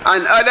Day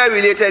and other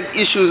related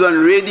issues on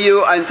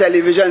radio and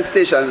television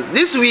stations.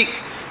 This week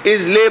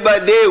is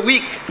Labor Day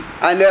week,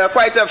 and there are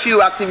quite a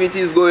few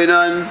activities going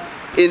on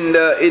in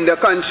the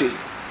country.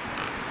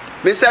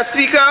 Mr.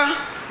 Speaker,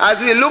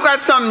 as we look at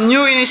some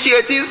new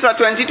initiatives for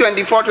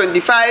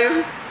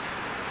 2024-25,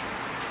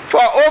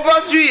 for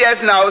over 3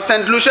 years now,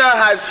 St. Lucia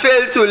has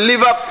failed to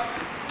live up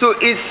to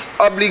its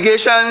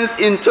obligations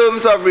in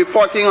terms of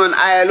reporting on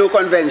ILO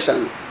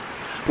conventions.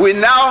 We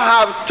now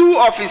have 2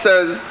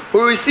 officers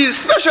who receive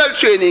special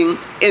training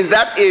in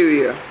that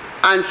area.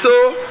 And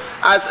so,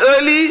 as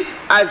early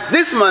as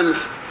this month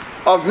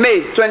of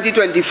May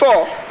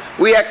 2024,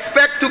 we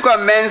expect to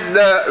commence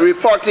the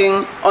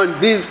reporting on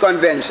these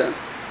conventions.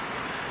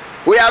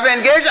 We have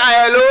engaged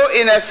ILO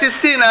in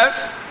assisting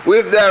us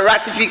with the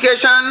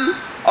ratification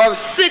of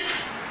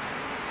 6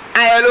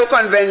 ILO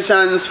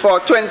conventions for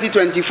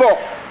 2024.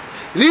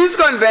 These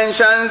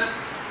conventions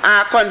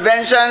are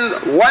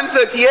Convention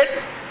 138,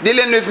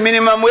 dealing with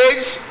minimum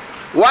wage,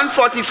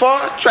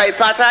 144,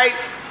 tripartite,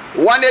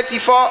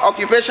 184,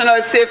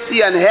 occupational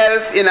safety and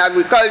health in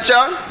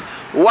agriculture,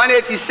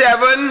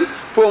 187,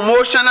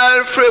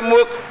 promotional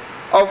framework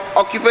of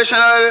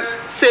occupational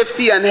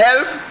safety and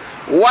health,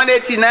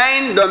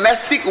 189,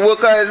 domestic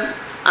workers,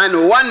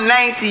 and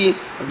 190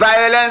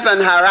 Violence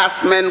and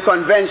Harassment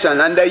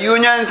Convention. And the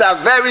unions are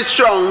very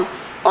strong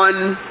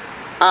on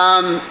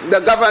the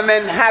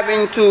government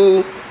having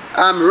to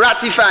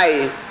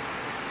ratify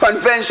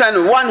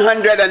Convention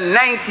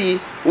 190,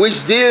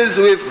 which deals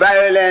with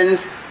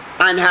violence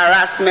and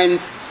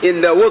harassment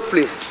in the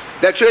workplace.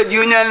 The Trade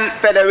Union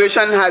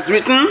Federation has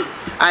written,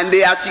 and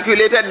they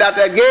articulated that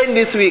again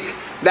this week,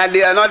 that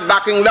they are not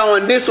backing down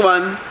on this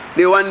one.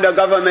 They want the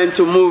government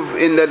to move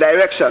in the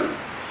direction.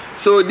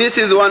 So this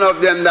is one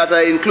of them that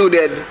are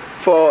included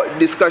for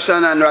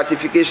discussion and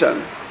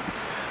ratification.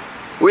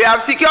 We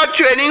have secured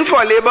training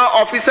for labor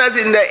officers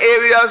in the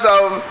areas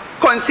of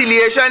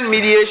conciliation,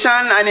 mediation,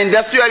 and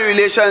industrial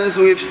relations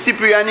with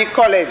Cipriani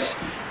College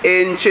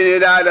in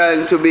Trinidad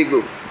and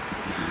Tobago.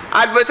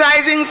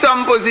 Advertising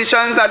some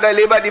positions at the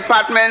Labor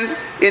Department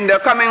in the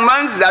coming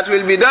months, that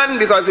will be done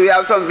because we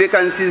have some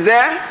vacancies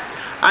there.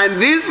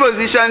 And these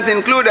positions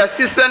include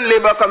Assistant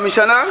Labor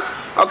Commissioner,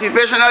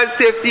 Occupational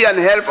Safety and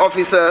Health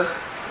Officer,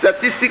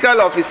 Statistical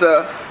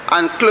Officer,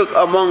 and Clerk,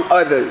 among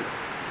others.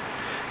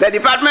 The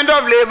Department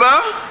of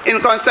Labor,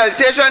 in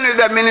consultation with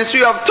the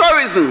Ministry of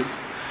Tourism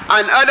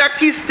and other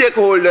key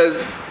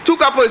stakeholders, took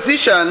a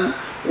position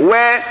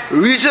where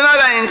regional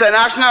and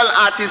international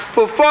artists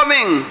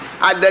performing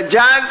at the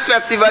Jazz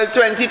Festival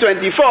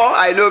 2024,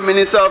 I know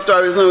Minister of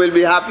Tourism will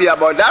be happy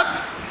about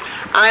that,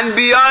 and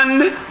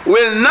beyond,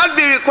 will not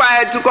be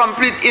required to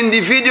complete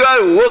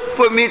individual work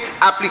permit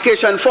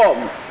application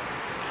forms.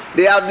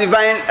 They have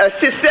devised a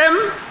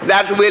system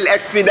that will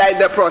expedite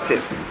the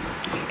process.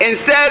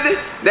 Instead,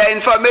 the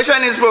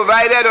information is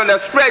provided on a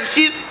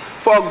spreadsheet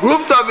for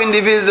groups of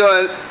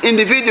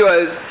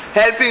individuals,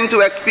 helping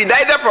to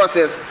expedite the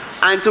process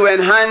and to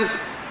enhance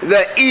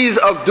the ease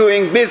of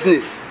doing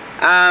business.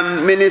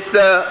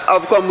 Minister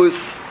of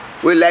Commerce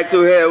would like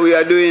to hear we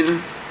are doing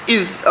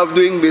ease of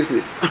doing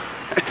business.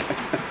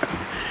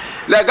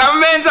 The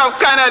government of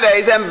Canada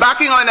is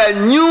embarking on a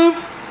new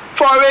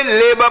foreign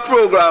labor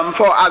program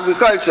for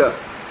agriculture,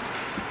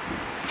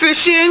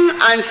 fishing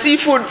and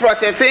seafood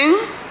processing,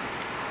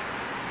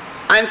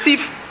 and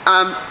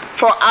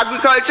for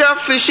agriculture,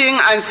 fishing,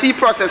 and sea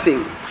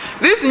processing.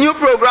 This new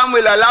program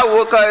will allow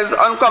workers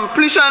on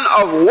completion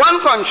of one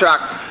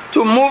contract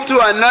to move to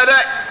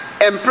another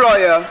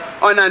employer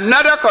on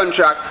another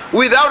contract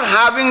without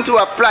having to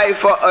apply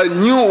for a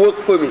new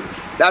work permit.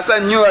 That's a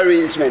new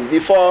arrangement.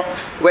 Before,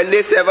 when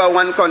they sever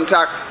one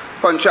contract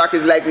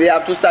is like they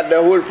have to start the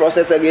whole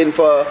process again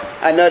for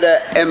another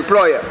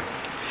employer.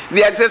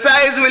 The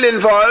exercise will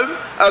involve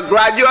a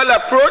gradual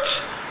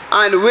approach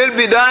and will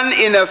be done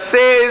in a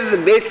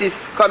phased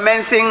basis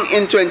commencing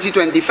in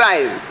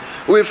 2025,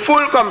 with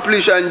full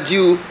completion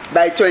due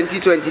by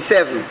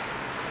 2027.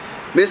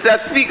 Mr.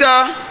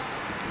 Speaker,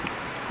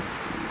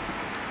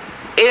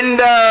 in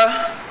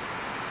the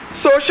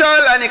Social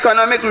and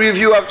Economic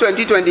Review of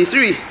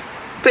 2023,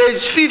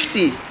 page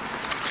 50,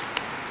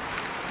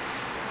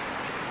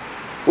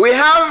 we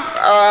have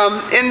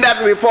in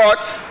that report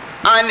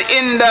and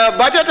in the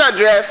budget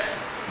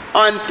address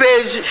on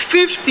page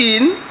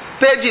 15,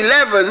 page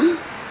 11,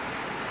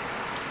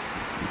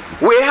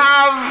 we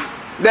have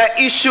the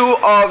issue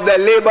of the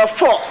labor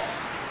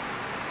force.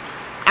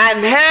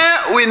 And here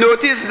we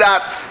notice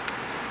that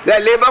the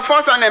labor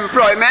force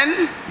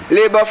unemployment,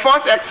 labor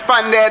force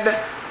expanded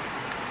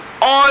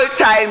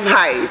all-time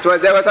high.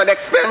 There was an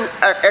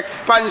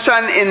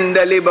expansion in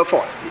the labor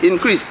force,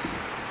 increase.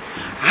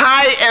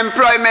 High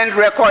employment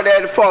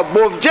recorded for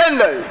both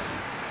genders.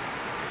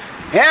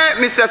 Here,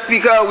 Mr.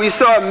 Speaker, we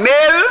saw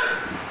male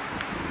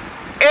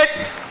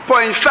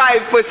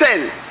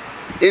 8.5%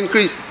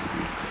 increase,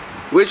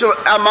 which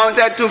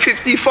amounted to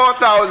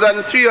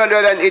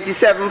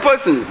 54,387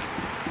 persons.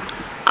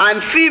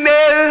 And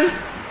female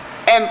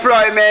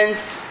employment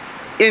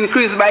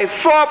increased by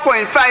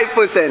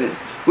 4.5%,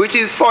 which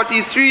is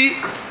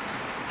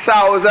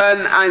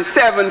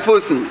 43,007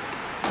 persons.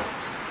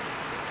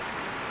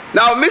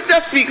 Now, Mr.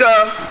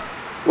 Speaker,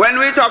 when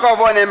we talk of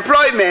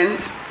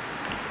unemployment,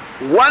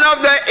 one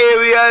of the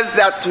areas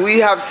that we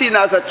have seen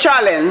as a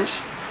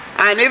challenge,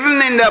 and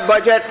even in the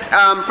budget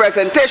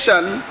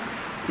presentation,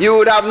 you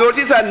would have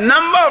noticed a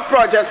number of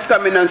projects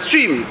coming on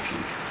stream.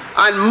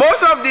 And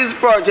most of these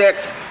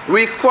projects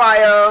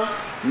require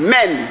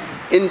men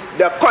in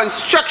the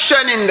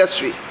construction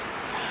industry.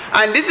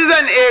 And this is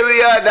an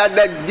area that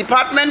the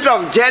Department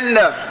of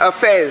Gender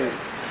Affairs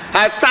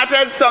has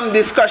started some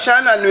discussion,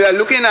 and we are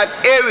looking at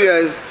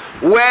areas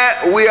where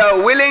we are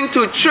willing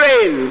to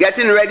train,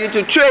 getting ready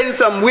to train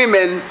some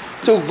women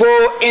to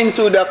go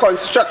into the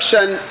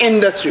construction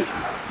industry.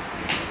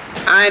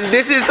 And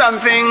this is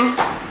something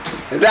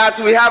that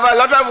we have a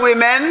lot of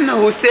women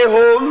who stay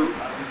home,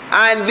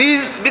 and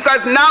these,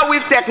 because now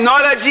with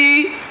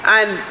technology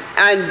and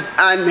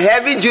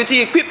heavy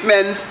duty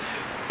equipment,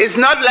 it's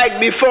not like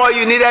before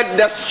you needed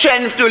the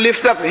strength to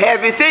lift up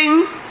heavy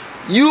things.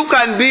 You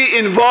can be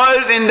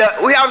involved in the,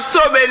 we have so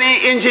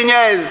many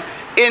engineers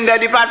in the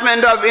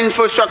Department of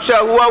Infrastructure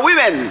who are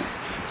women.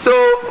 So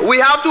we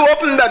have to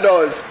open the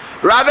doors.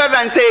 rather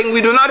than saying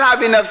we do not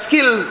have enough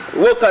skilled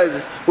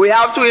workers, we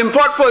have to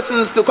import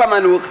persons to come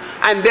and work,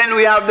 and then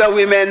we have the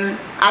women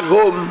at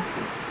home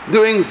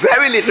doing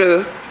very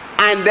little,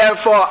 and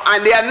therefore,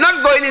 and they are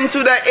not going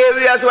into the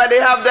areas where they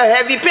have the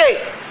heavy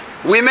pay.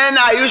 Women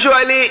are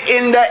usually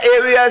in the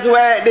areas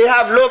where they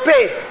have low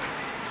pay.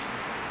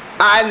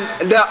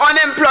 And the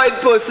unemployed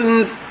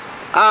persons,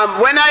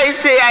 when I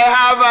say I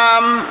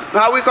have,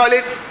 how we call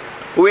it?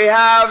 We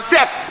have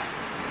SEP.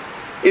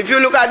 If you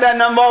look at the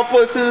number of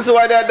persons who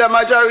are there, the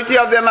majority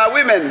of them are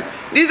women.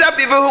 These are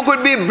people who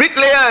could be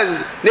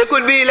bricklayers, they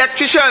could be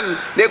electricians,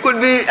 they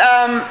could be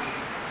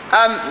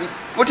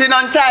putting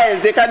on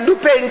tiles, they can do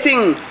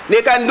painting,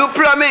 they can do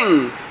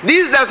plumbing.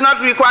 This does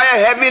not require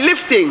heavy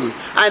lifting,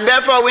 and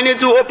therefore we need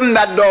to open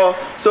that door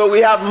so we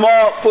have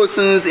more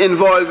persons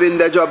involved in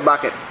the job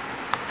market.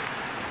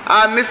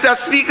 Mr.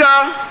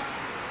 Speaker,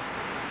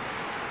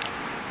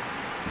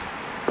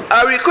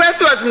 a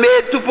request was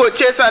made to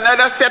purchase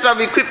another set of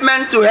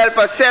equipment to help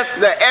assess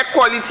the air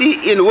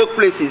quality in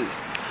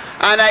workplaces.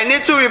 And I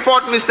need to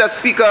report, Mr.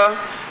 Speaker,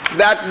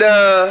 that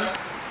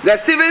the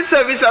Civil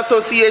Service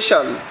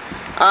Association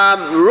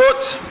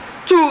wrote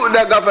to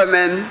the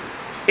government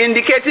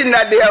indicating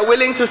that they are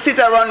willing to sit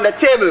around the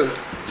table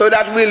so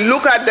that we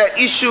look at the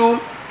issue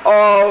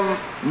of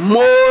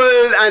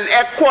mold and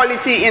air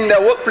quality in the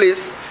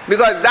workplace,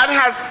 because that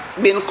has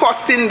been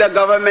costing the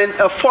government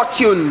a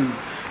fortune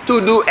to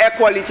do air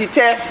quality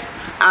tests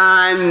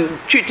and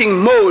treating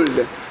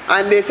mold.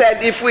 And they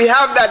said if we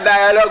have that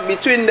dialogue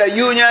between the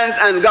unions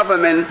and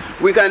government,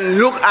 we can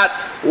look at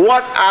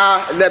what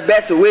are the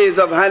best ways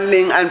of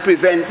handling and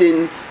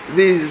preventing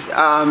these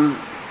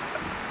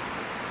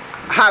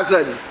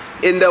hazards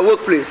in the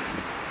workplace.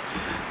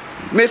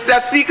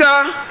 Mr.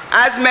 Speaker,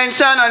 as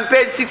mentioned on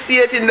page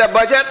 68 in the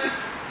budget,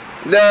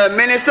 the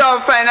Minister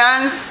of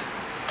Finance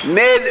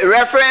made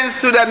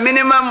reference to the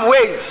minimum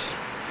wage.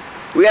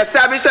 We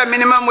established a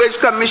minimum wage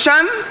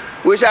commission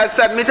which has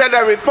submitted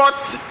a report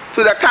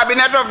to the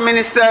Cabinet of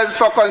Ministers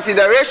for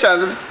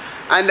consideration,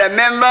 and the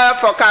member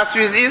for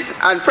Castries East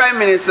and Prime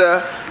Minister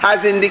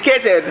has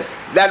indicated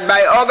that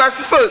by August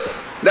 1st,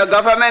 the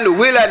government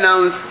will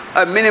announce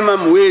a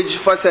minimum wage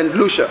for St.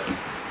 Lucia.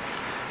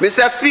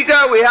 Mr.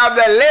 Speaker, we have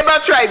the Labor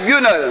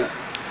Tribunal.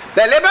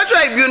 The Labor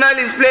Tribunal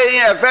is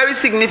playing a very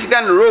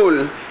significant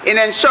role in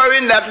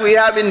ensuring that we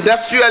have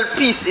industrial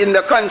peace in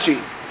the country.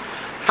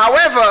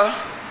 However,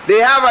 they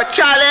have a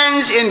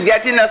challenge in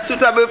getting a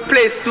suitable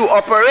place to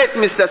operate,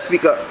 Mr.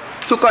 Speaker,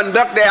 to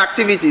conduct their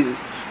activities,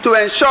 to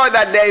ensure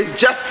that there is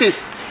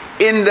justice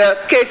in the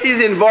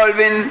cases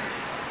involving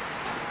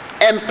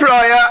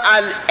employer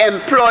and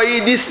employee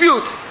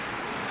disputes.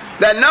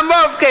 The number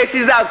of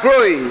cases are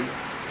growing.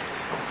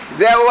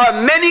 There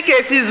were many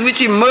cases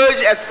which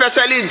emerged,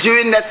 especially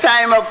during the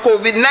time of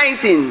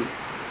COVID-19,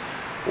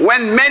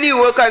 when many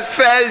workers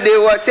felt they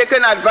were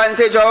taken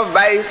advantage of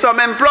by some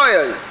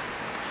employers.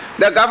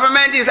 The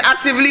government is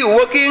actively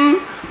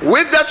working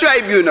with the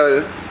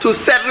tribunal to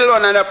settle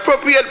on an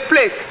appropriate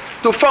place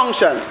to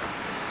function.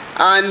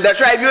 And the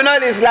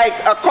tribunal is like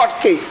a court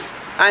case,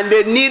 and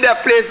they need a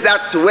place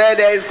where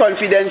there is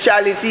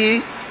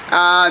confidentiality,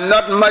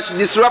 not much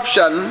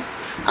disruption,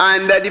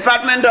 and the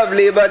Department of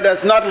Labor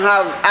does not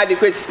have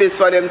adequate space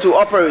for them to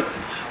operate.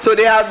 So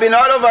they have been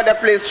all over the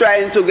place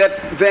trying to get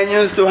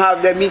venues to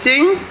have their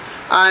meetings,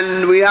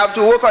 and we have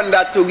to work on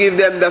that to give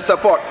them the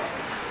support.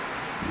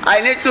 I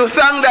need to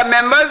thank the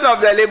members of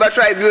the Labor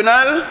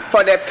Tribunal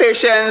for their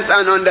patience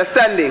and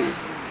understanding.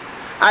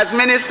 As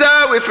Minister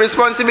with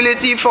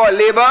responsibility for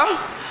labor,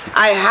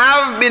 I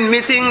have been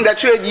meeting the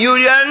trade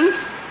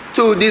unions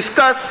to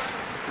discuss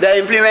the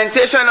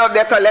implementation of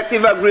their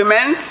collective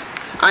agreement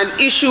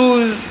and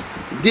issues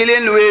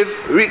dealing with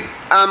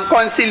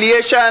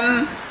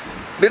conciliation,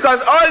 because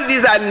all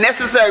these are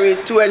necessary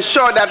to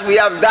ensure that we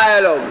have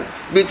dialogue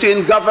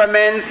between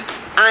government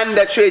and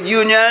the trade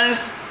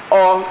unions,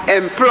 or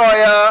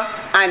employer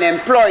and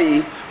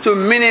employee, to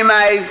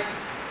minimize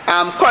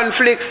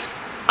conflicts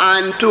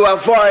and to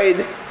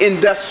avoid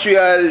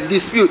industrial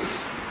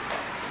disputes.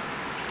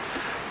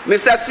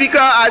 Mr. Speaker,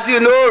 as you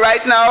know,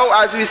 right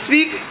now, as we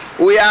speak,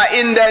 we are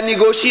in the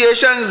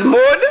negotiations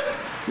mode.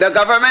 The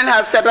government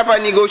has set up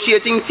a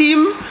negotiating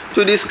team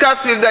to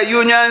discuss with the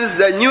unions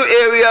the new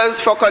areas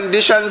for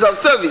conditions of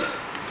service.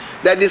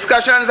 The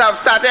discussions have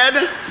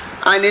started,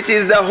 and it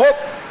is the hope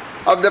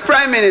of the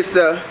Prime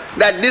Minister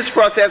that this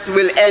process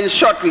will end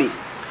shortly,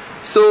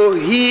 so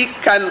he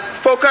can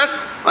focus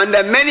on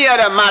the many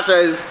other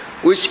matters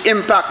which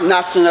impact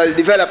national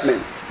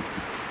development.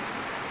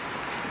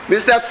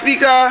 Mr.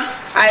 Speaker,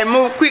 I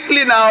move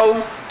quickly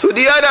now to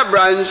the other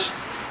branch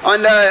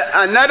under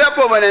another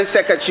permanent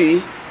secretary,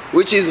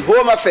 which is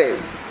Home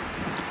Affairs.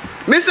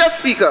 Mr.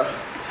 Speaker,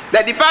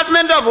 the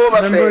Department of Home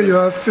Affairs... Remember, you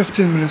have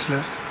 15 minutes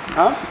left.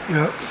 Huh? You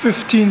have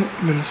 15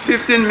 minutes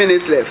left. 15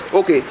 minutes left.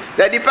 Okay.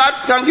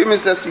 Thank you,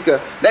 Mr.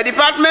 Speaker. The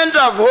Department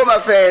of Home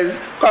Affairs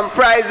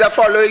comprises the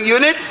following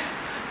units: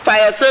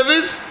 Fire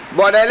Service,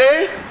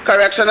 Borderlay,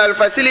 Correctional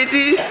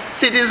Facility,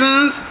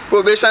 Citizens,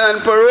 Probation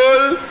and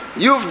Parole,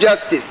 Youth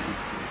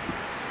Justice.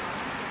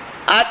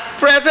 At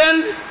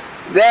present,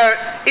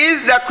 there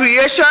is the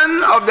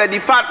creation of the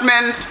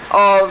Department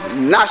of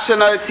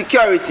National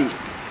Security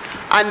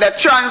and the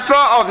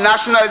transfer of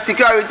national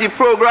security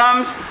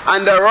programs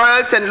and the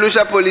Royal St.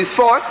 Lucia Police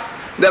Force,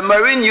 the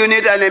Marine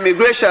Unit and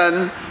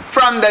Immigration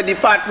from the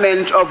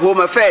Department of Home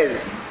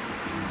Affairs.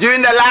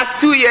 During the last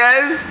 2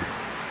 years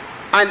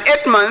and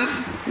 8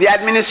 months, the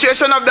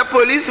administration of the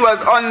police was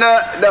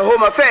under the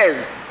Home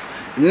Affairs.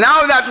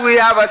 Now that we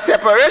have a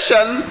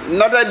separation,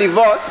 not a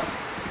divorce,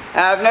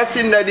 I have not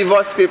seen the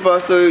divorce paper,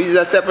 so it's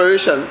a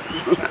separation.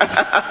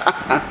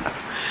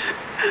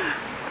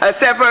 A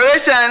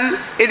separation,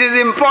 it is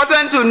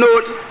important to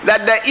note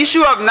that the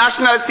issue of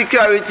national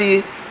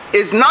security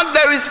is not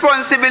the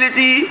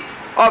responsibility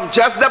of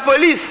just the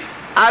police,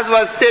 as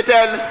was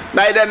stated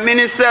by the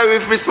Minister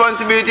with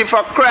responsibility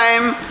for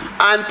crime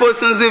and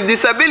persons with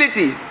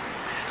disability.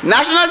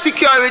 National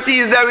security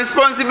is the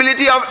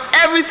responsibility of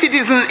every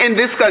citizen in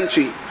this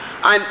country,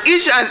 and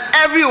each and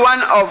every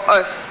one of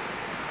us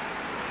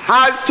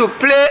has to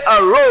play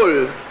a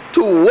role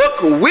to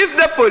work with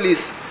the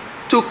police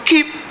to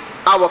keep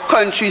our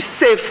country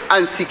safe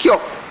and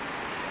secure.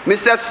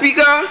 Mr.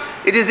 Speaker,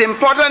 it is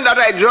important that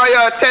I draw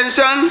your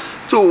attention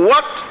to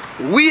what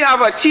we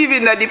have achieved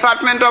in the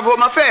Department of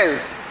Home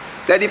Affairs.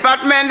 The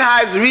department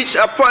has reached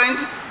a point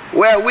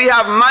where we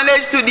have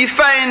managed to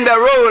define the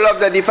role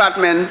of the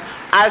department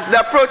as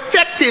the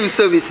protective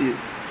services.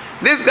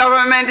 This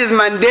government is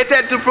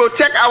mandated to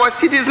protect our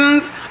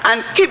citizens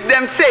and keep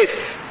them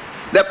safe.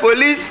 The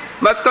police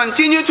must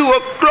continue to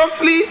work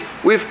closely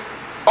with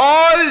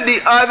all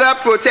the other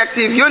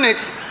protective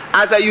units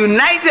as a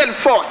united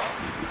force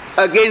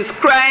against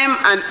crime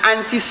and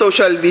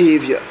antisocial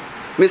behavior.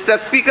 Mr.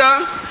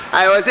 Speaker,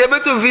 I was able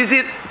to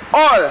visit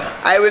all,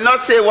 I will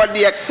not say what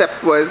the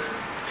except was,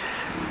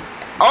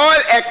 all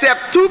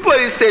except 2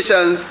 police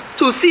stations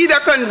to see the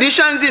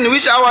conditions in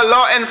which our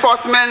law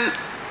enforcement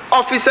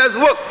officers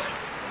worked.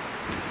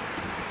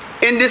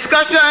 In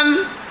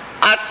discussion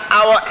at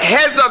our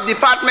heads of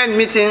department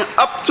meeting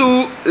up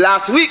to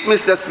last week,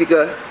 Mr.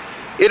 Speaker,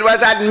 it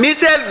was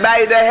admitted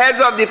by the heads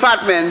of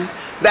department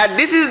that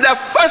this is the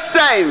first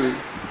time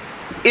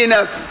in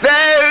a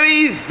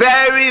very,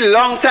 very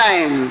long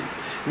time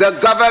the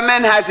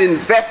government has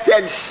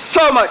invested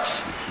so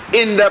much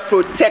in the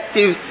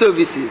protective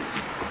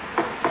services.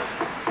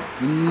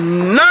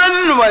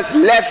 None was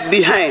left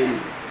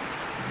behind.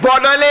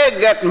 Bordelais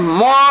get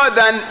more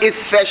than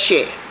its fair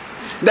share.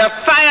 The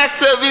fire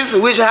service,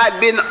 which had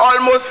been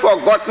almost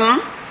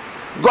forgotten,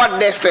 got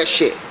their fair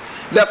share.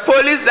 The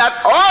police that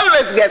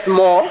always gets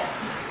more,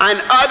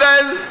 and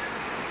others,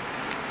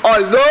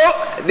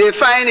 although they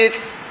find it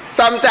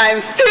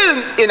sometimes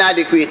still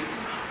inadequate,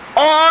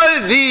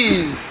 all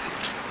these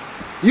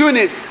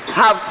units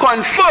have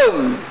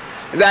confirmed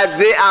that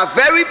they are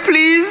very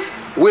pleased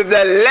with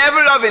the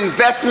level of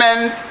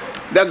investment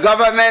the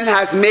government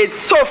has made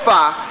so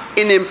far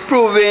in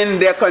improving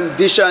their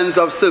conditions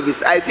of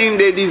service. I think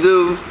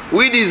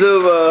we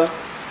deserve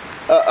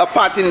a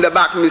pat in the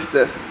back,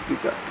 Mr.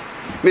 Speaker.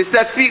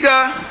 Mr.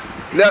 Speaker,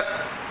 the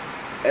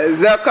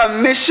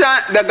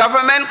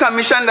government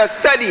commissioned a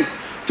study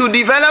to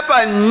develop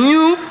a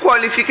new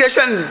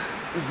qualification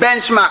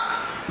benchmark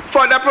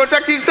for the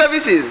protective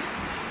services.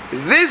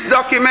 This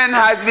document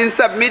has been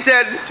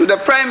submitted to the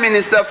Prime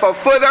Minister for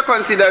further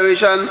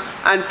consideration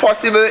and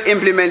possible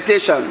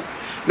implementation.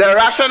 The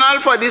rationale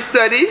for this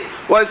study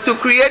was to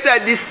create a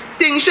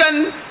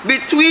distinction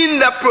between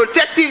the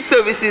protective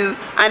services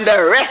and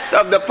the rest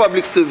of the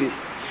public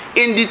service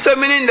in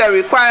determining the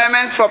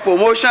requirements for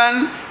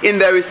promotion in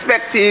the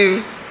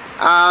respective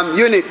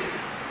units.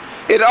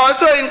 It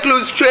also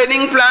includes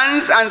training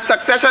plans and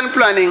succession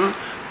planning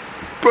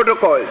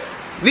protocols.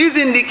 This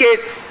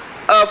indicates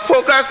a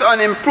focus on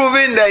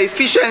improving the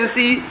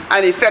efficiency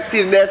and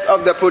effectiveness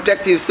of the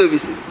protective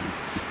services.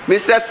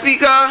 Mr.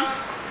 Speaker,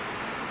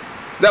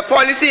 the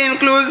policy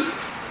includes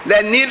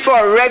the need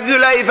for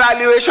regular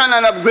evaluation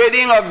and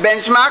upgrading of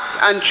benchmarks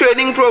and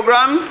training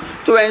programs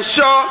to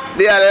ensure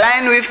they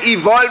align with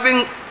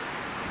evolving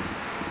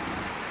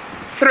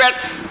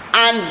threats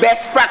and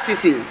best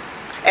practices.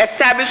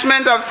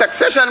 Establishment of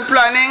succession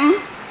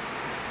planning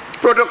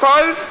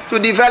protocols to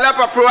develop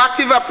a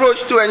proactive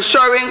approach to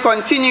ensuring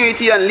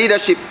continuity and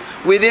leadership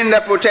within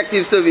the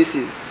protective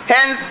services.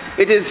 Hence,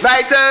 it is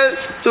vital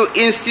to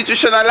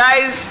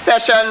institutionalize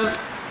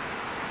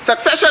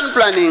succession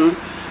planning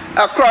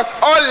across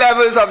all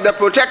levels of the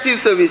protective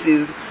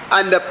services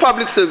and the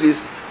public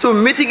service to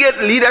mitigate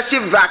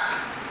leadership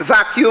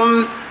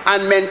vacuums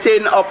and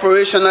maintain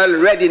operational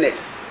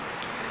readiness.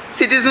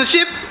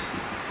 Citizenship,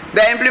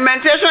 the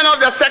implementation of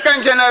the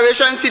second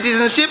generation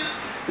citizenship.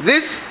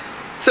 This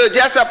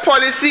suggests a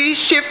policy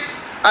shift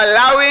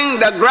allowing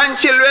the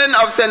grandchildren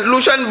of St.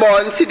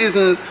 Lucian-born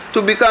citizens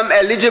to become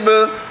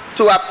eligible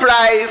to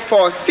apply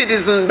for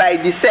citizen by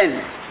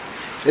descent.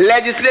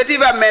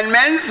 Legislative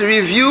amendments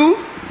review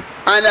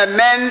and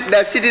amend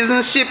the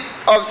Citizenship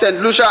of St.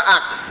 Lucia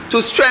Act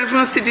to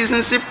strengthen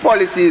citizenship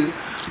policies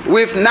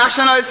with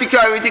national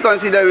security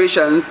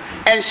considerations,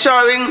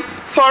 ensuring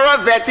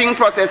thorough vetting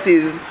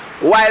processes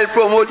while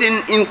promoting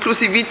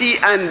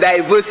inclusivity and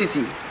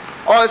diversity.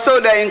 Also,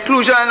 the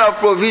inclusion of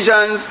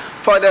provisions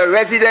for the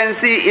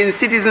Residency in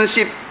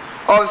Citizenship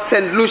of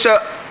St.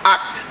 Lucia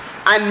Act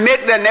and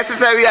make the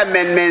necessary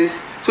amendments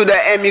to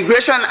the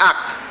Immigration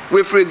Act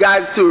with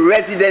regards to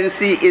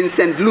residency in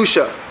St.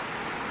 Lucia.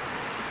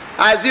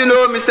 As you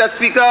know, Mr.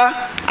 Speaker,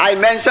 I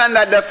mentioned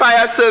that the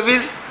fire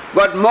service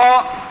got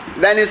more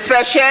than its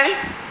fair share.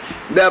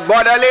 The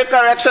Borderley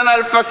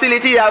Correctional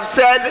Facility have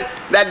said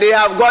that they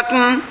have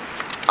gotten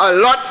a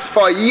lot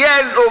for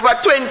years, over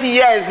 20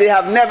 years. They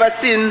have never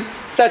seen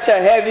such a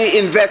heavy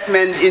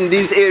investment in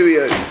these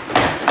areas.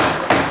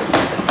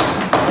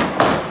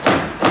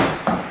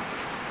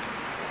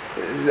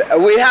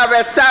 We have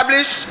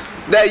established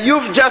the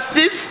Youth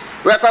Justice,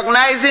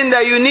 recognizing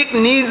the unique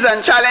needs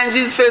and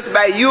challenges faced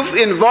by youth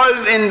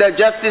involved in the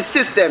justice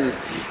system.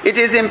 It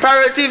is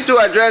imperative to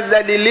address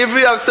the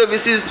delivery of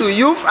services to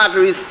youth at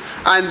risk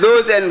and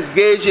those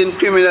engaged in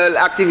criminal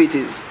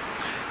activities.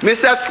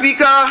 Mr.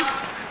 Speaker,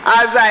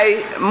 as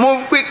I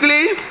move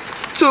quickly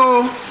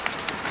to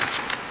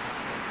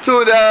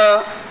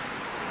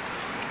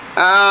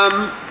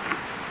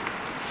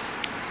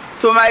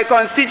my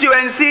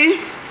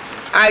constituency,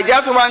 I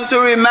just want to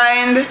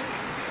remind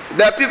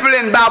the people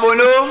in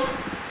Babono,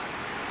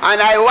 and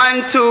I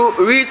want to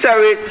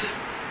reiterate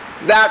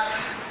that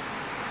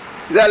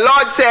the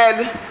Lord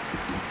said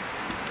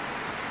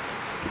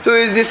to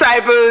his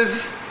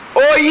disciples,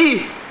 O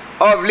ye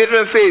of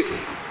little faith,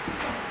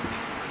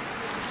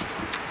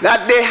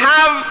 that they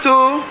have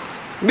to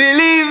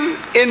believe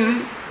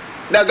in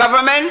the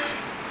government,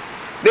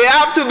 they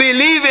have to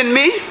believe in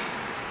me,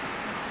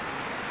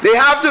 they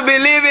have to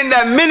believe in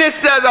the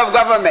ministers of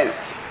government,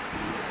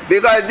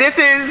 because this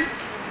is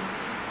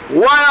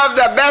one of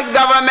the best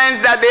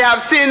governments that they have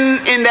seen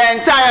in their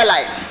entire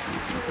life.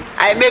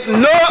 I make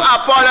no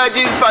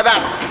apologies for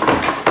that.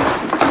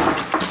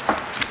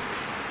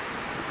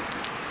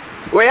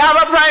 We have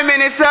a prime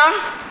minister,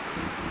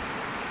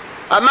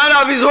 a man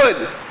of his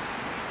word,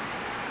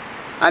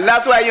 and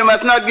that's why you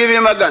must not give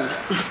him a gun,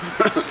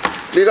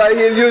 because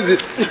he'll use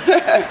it.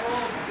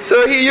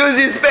 So he used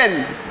his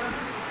pen.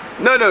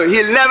 No,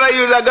 he'll never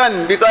use a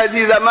gun because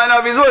he's a man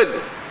of his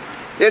word.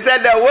 They said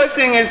the worst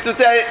thing is to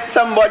tell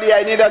somebody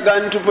I need a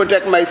gun to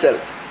protect myself.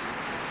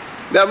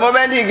 The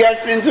moment he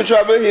gets into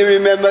trouble, he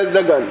remembers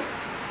the gun.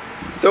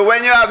 So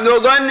when you have no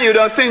gun, you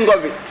don't think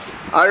of it.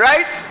 All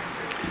right?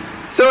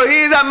 So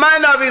he is a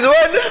man of his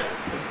word,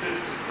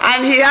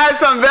 and he has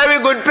some very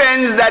good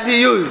pens that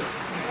he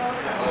uses.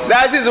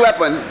 That's his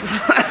weapon.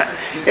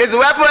 His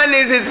weapon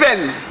is his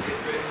pen.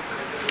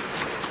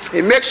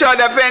 He makes sure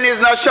the pen is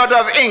not short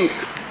of ink,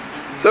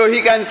 so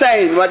he can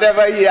sign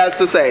whatever he has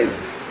to sign.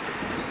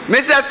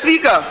 Mr.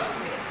 Speaker,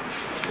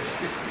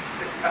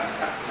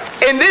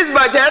 in this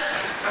budget,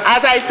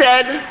 as I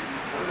said,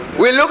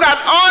 we look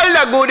at all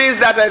the goodies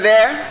that are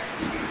there,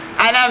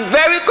 and I'm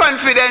very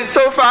confident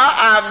so far.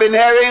 I've been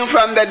hearing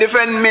from the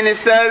different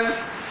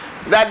ministers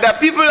that the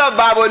people of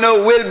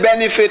Babono will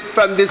benefit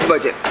from this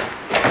budget.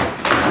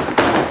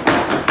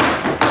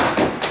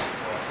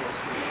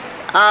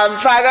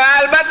 Father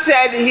Albert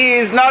said he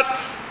is not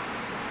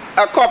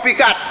a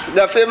copycat,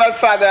 the famous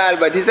Father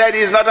Albert. He said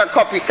he is not a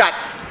copycat.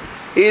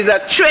 He is a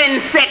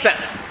trendsetter.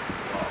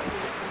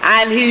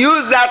 And he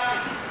used that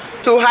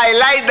to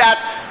highlight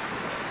that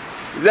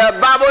the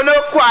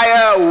Babono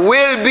Choir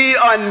will be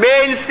on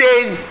main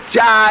stage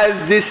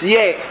jazz this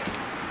year.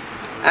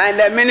 And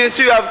the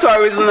Ministry of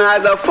Tourism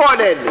has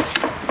afforded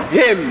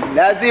him.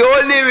 That's the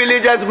only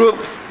religious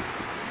group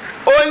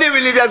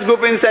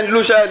in St.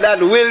 Lucia that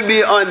will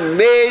be on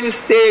main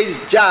stage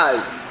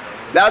jazz.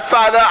 That's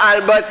Father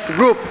Albert's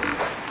group.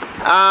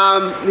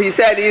 He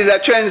said he's a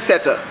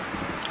trendsetter.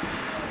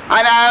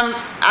 And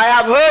I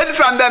have heard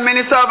from the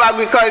Minister of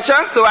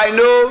Agriculture, so I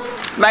know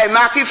my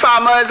Maki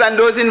farmers and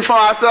those in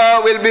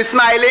Fawassa will be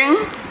smiling.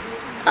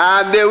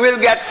 They will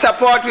get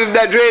support with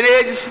the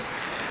drainage.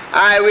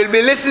 I will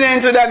be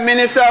listening to the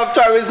Minister of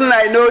Tourism.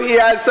 I know he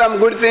has some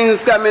good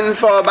things coming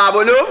for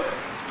Babono.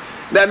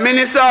 The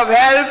Minister of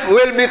Health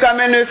will be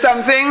coming with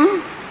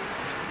something.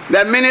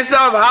 The Minister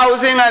of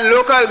Housing and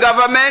Local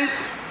Government,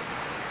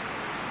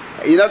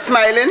 you're not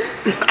smiling?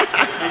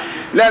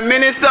 The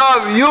Minister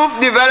of Youth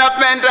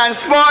Development and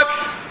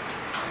Sports,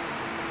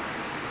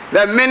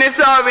 the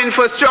Minister of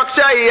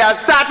Infrastructure, he has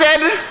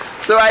started,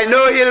 so I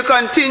know he'll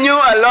continue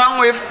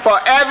along with for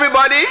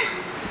everybody.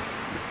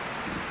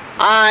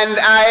 And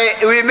I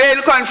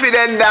remain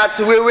confident that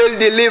we will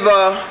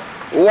deliver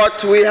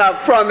what we have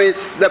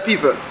promised the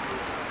people.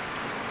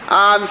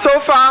 So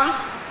far,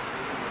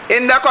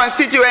 in the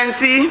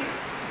constituency,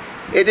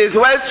 it is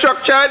well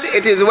structured,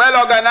 it is well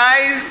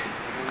organized,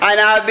 and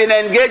I have been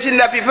engaging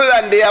the people,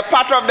 and they are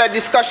part of the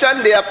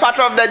discussion, they are part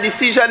of the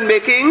decision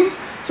making,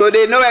 so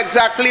they know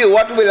exactly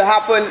what will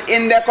happen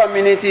in their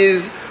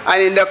communities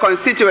and in the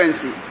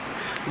constituency.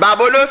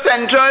 Babono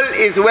Central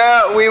is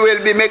where we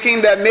will be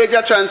making the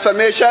major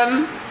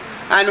transformation,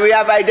 and we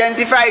have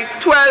identified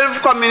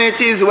 12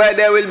 communities where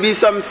there will be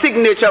some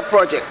signature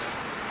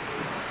projects.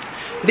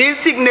 These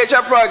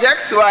signature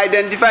projects were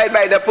identified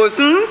by the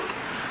persons,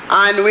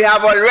 and we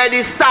have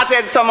already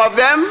started some of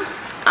them,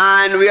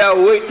 and we are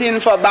waiting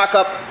for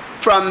backup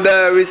from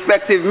the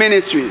respective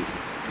ministries.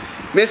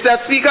 Mr.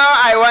 Speaker,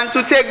 I want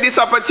to take this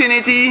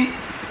opportunity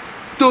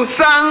to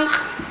thank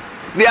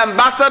the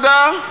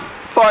Ambassador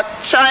for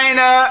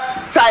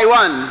China,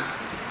 Taiwan,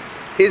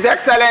 His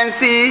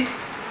Excellency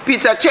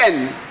Peter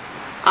Chen,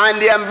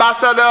 and the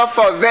Ambassador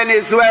for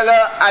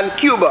Venezuela and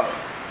Cuba,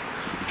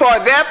 for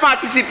their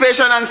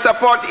participation and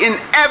support in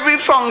every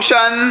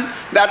function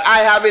that I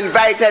have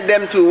invited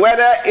them to,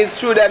 whether it's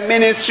through the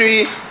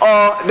ministry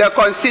or the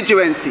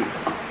constituency.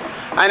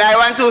 And I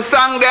want to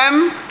thank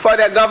them for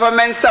the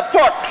government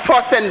support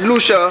for St.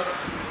 Lucia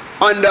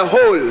on the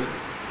whole.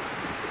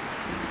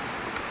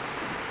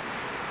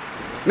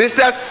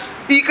 Mr.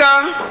 Speaker,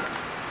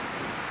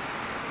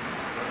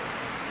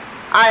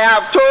 I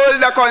have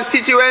told the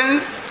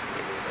constituents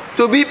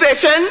to be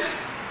patient,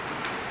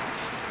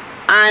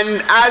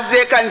 and as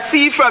they can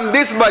see from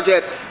this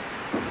budget,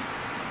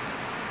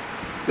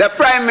 the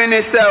Prime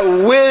Minister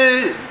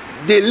will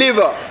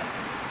deliver,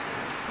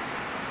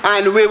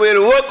 and we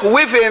will work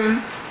with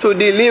him to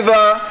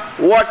deliver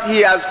what he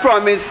has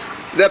promised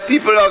the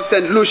people of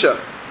St. Lucia.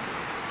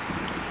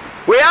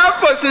 We have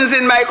persons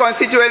in my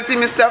constituency,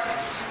 Mr.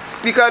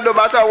 Speaker, no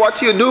matter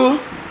what you do,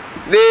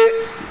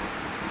 they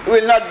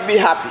will not be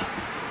happy.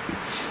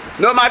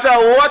 No matter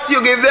what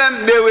you give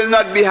them, they will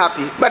not be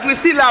happy. But we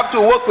still have to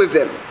work with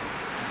them.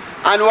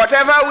 And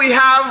whatever we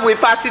have, we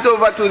pass it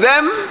over to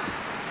them.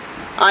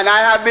 And I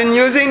have been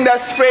using the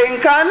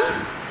spraying can.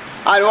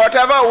 And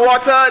whatever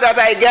water that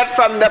I get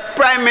from the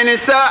Prime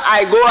Minister,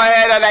 I go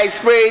ahead and I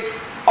spray it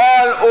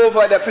all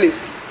over the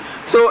place.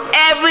 So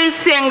every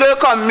single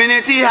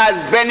community has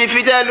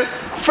benefited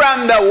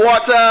from the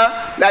water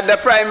that the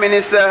Prime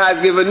Minister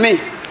has given me.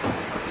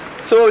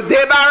 So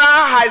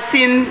Debara has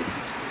seen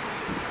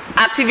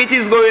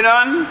activities going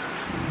on.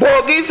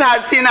 Bogies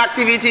has seen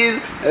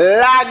activities.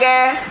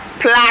 Lage,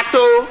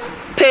 Plateau,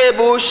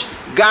 Paybush,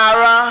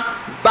 Gara,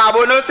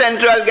 Babono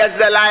Central gets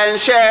the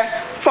lion's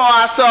share.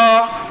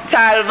 Foaso,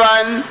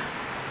 Talvan,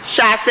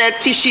 Chasse,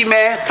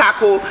 Tishime,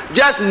 Kako,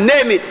 just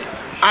name it.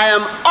 I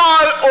am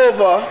all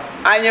over,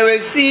 and you will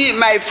see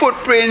my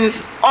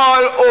footprints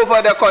all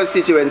over the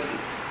constituency.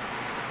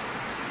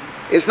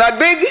 It's not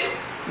big,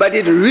 but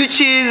it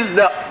reaches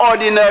the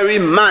ordinary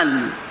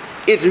man.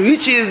 It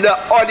reaches the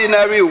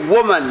ordinary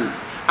woman.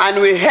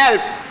 And we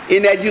help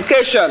in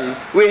education,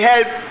 we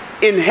help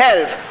in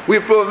health, we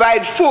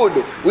provide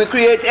food, we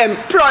create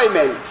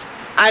employment,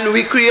 and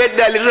we create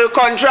the little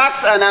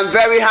contracts, and I'm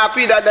very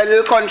happy that the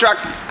little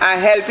contracts are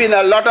helping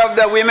a lot of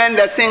the women,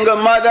 the single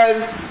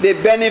mothers. They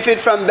benefit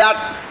from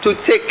that to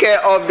take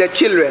care of the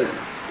children.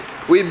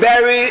 We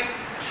bury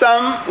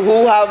some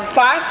who have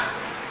passed.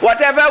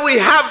 Whatever we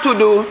have to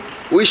do,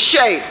 we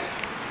share it.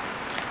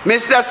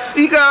 Mr.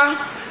 Speaker,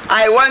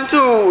 I want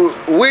to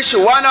wish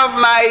one of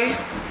my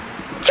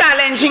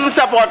challenging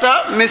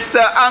supporters,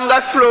 Mr.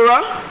 Angus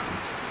Flora,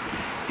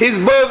 his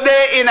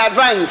birthday in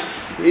advance.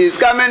 He's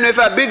coming with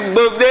a big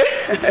birthday.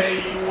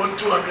 He won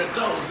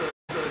 200,000.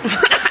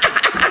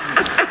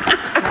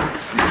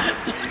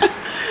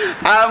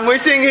 I'm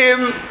wishing him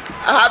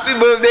a happy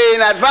birthday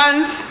in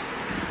advance.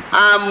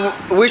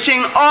 I'm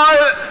wishing all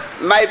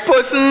my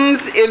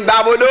persons in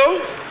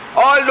Babodo,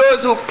 all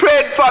those who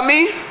prayed for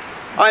me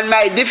on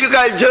my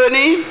difficult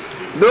journey,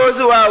 those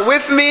who are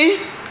with me,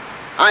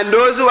 and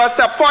those who are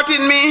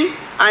supporting me,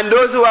 and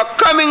those who are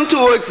coming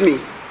towards me.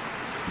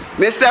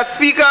 Mr.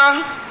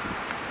 Speaker,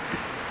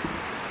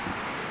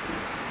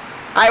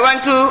 I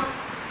want to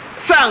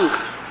thank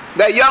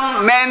the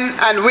young men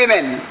and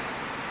women.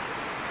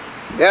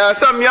 There are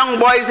some young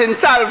boys in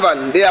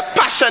Talvan. They are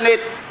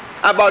passionate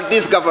about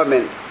this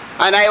government.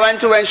 And I want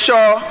to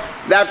ensure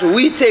that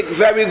we take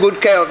very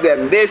good care of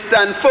them. They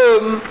stand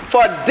firm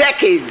for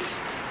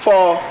decades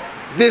for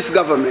this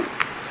government.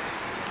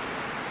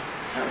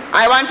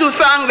 I want to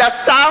thank the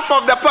staff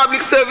of the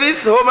Public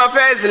Service, Home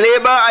Affairs,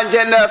 Labor and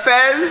Gender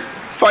Affairs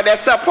for their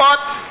support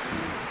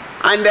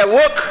and their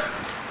work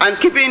and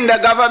keeping the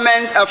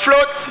government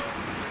afloat.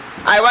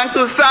 I want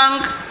to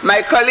thank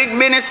my colleague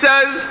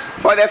ministers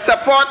for their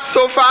support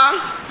so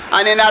far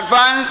and in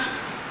advance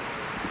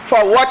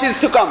for what is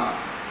to come.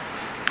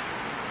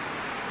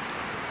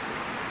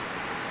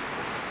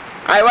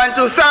 I want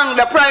to thank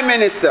the Prime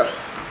Minister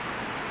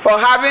for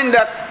having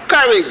the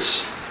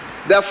courage,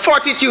 the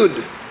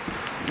fortitude,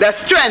 the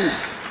strength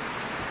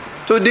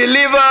to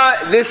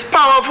deliver this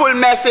powerful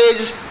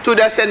message to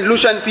the St.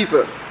 Lucian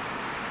people.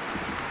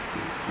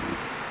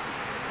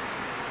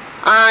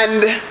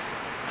 And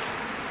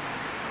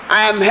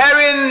I am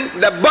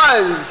hearing the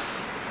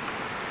buzz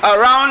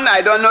around.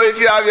 I don't know if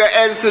you have your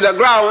ears to the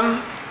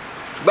ground,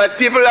 but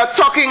people are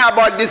talking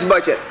about this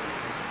budget.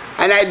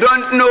 And I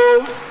don't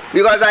know,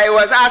 because I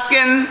was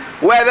asking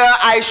whether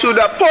I should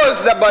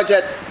oppose the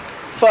budget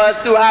for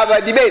us to have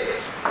a debate,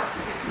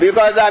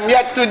 because I'm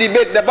yet to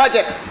debate the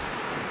budget.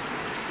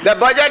 The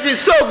budget is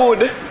so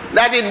good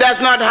that it does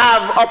not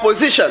have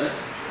opposition.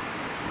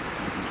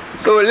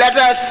 So let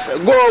us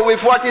go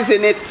with what is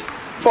in it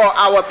for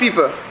our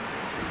people.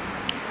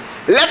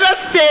 Let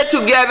us stay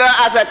together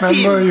as a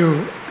team. Remember,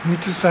 you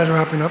need to start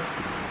wrapping up.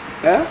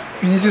 Yeah?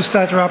 You need to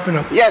start wrapping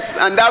up. Yes,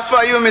 and that's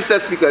for you, Mr.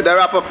 Speaker, the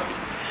wrap up.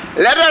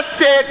 Let us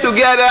stay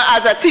together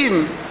as a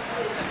team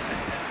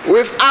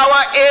with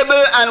our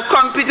able and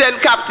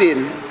competent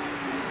captain,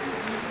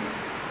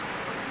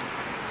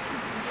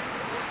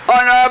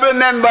 Honorable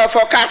Member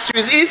for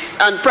Castries East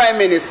and Prime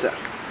Minister.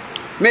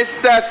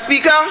 Mr.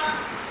 Speaker,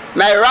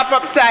 my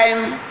wrap-up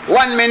time,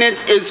 1 minute,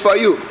 is for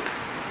you.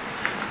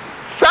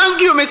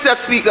 Thank you, Mr.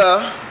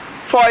 Speaker,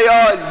 for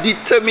your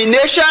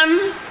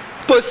determination,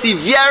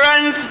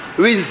 perseverance,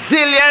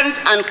 resilience,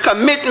 and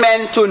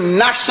commitment to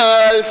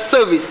national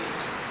service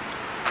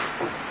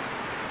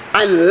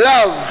and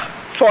love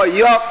for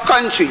your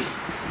country,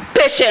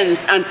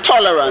 patience and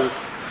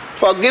tolerance,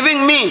 for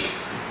giving me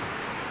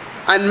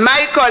and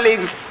my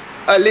colleagues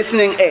a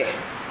listening ear.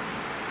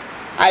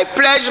 I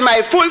pledge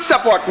my full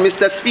support,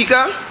 Mr.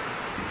 Speaker,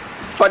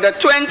 for the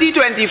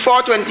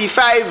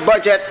 2024-25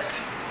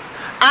 budget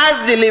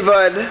as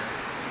delivered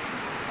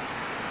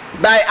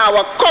by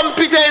our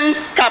competent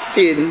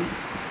captain,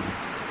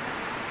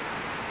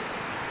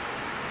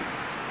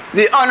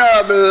 the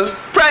Honorable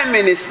Prime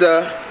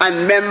Minister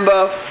and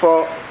Member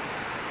for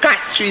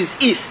Castries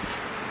East.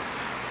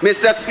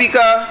 Mr.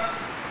 Speaker,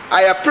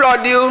 I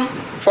applaud you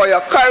for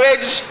your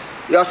courage,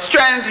 your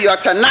strength, your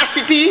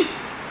tenacity,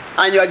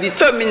 and your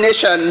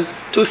determination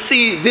to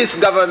see this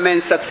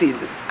government succeed.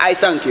 I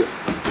thank you.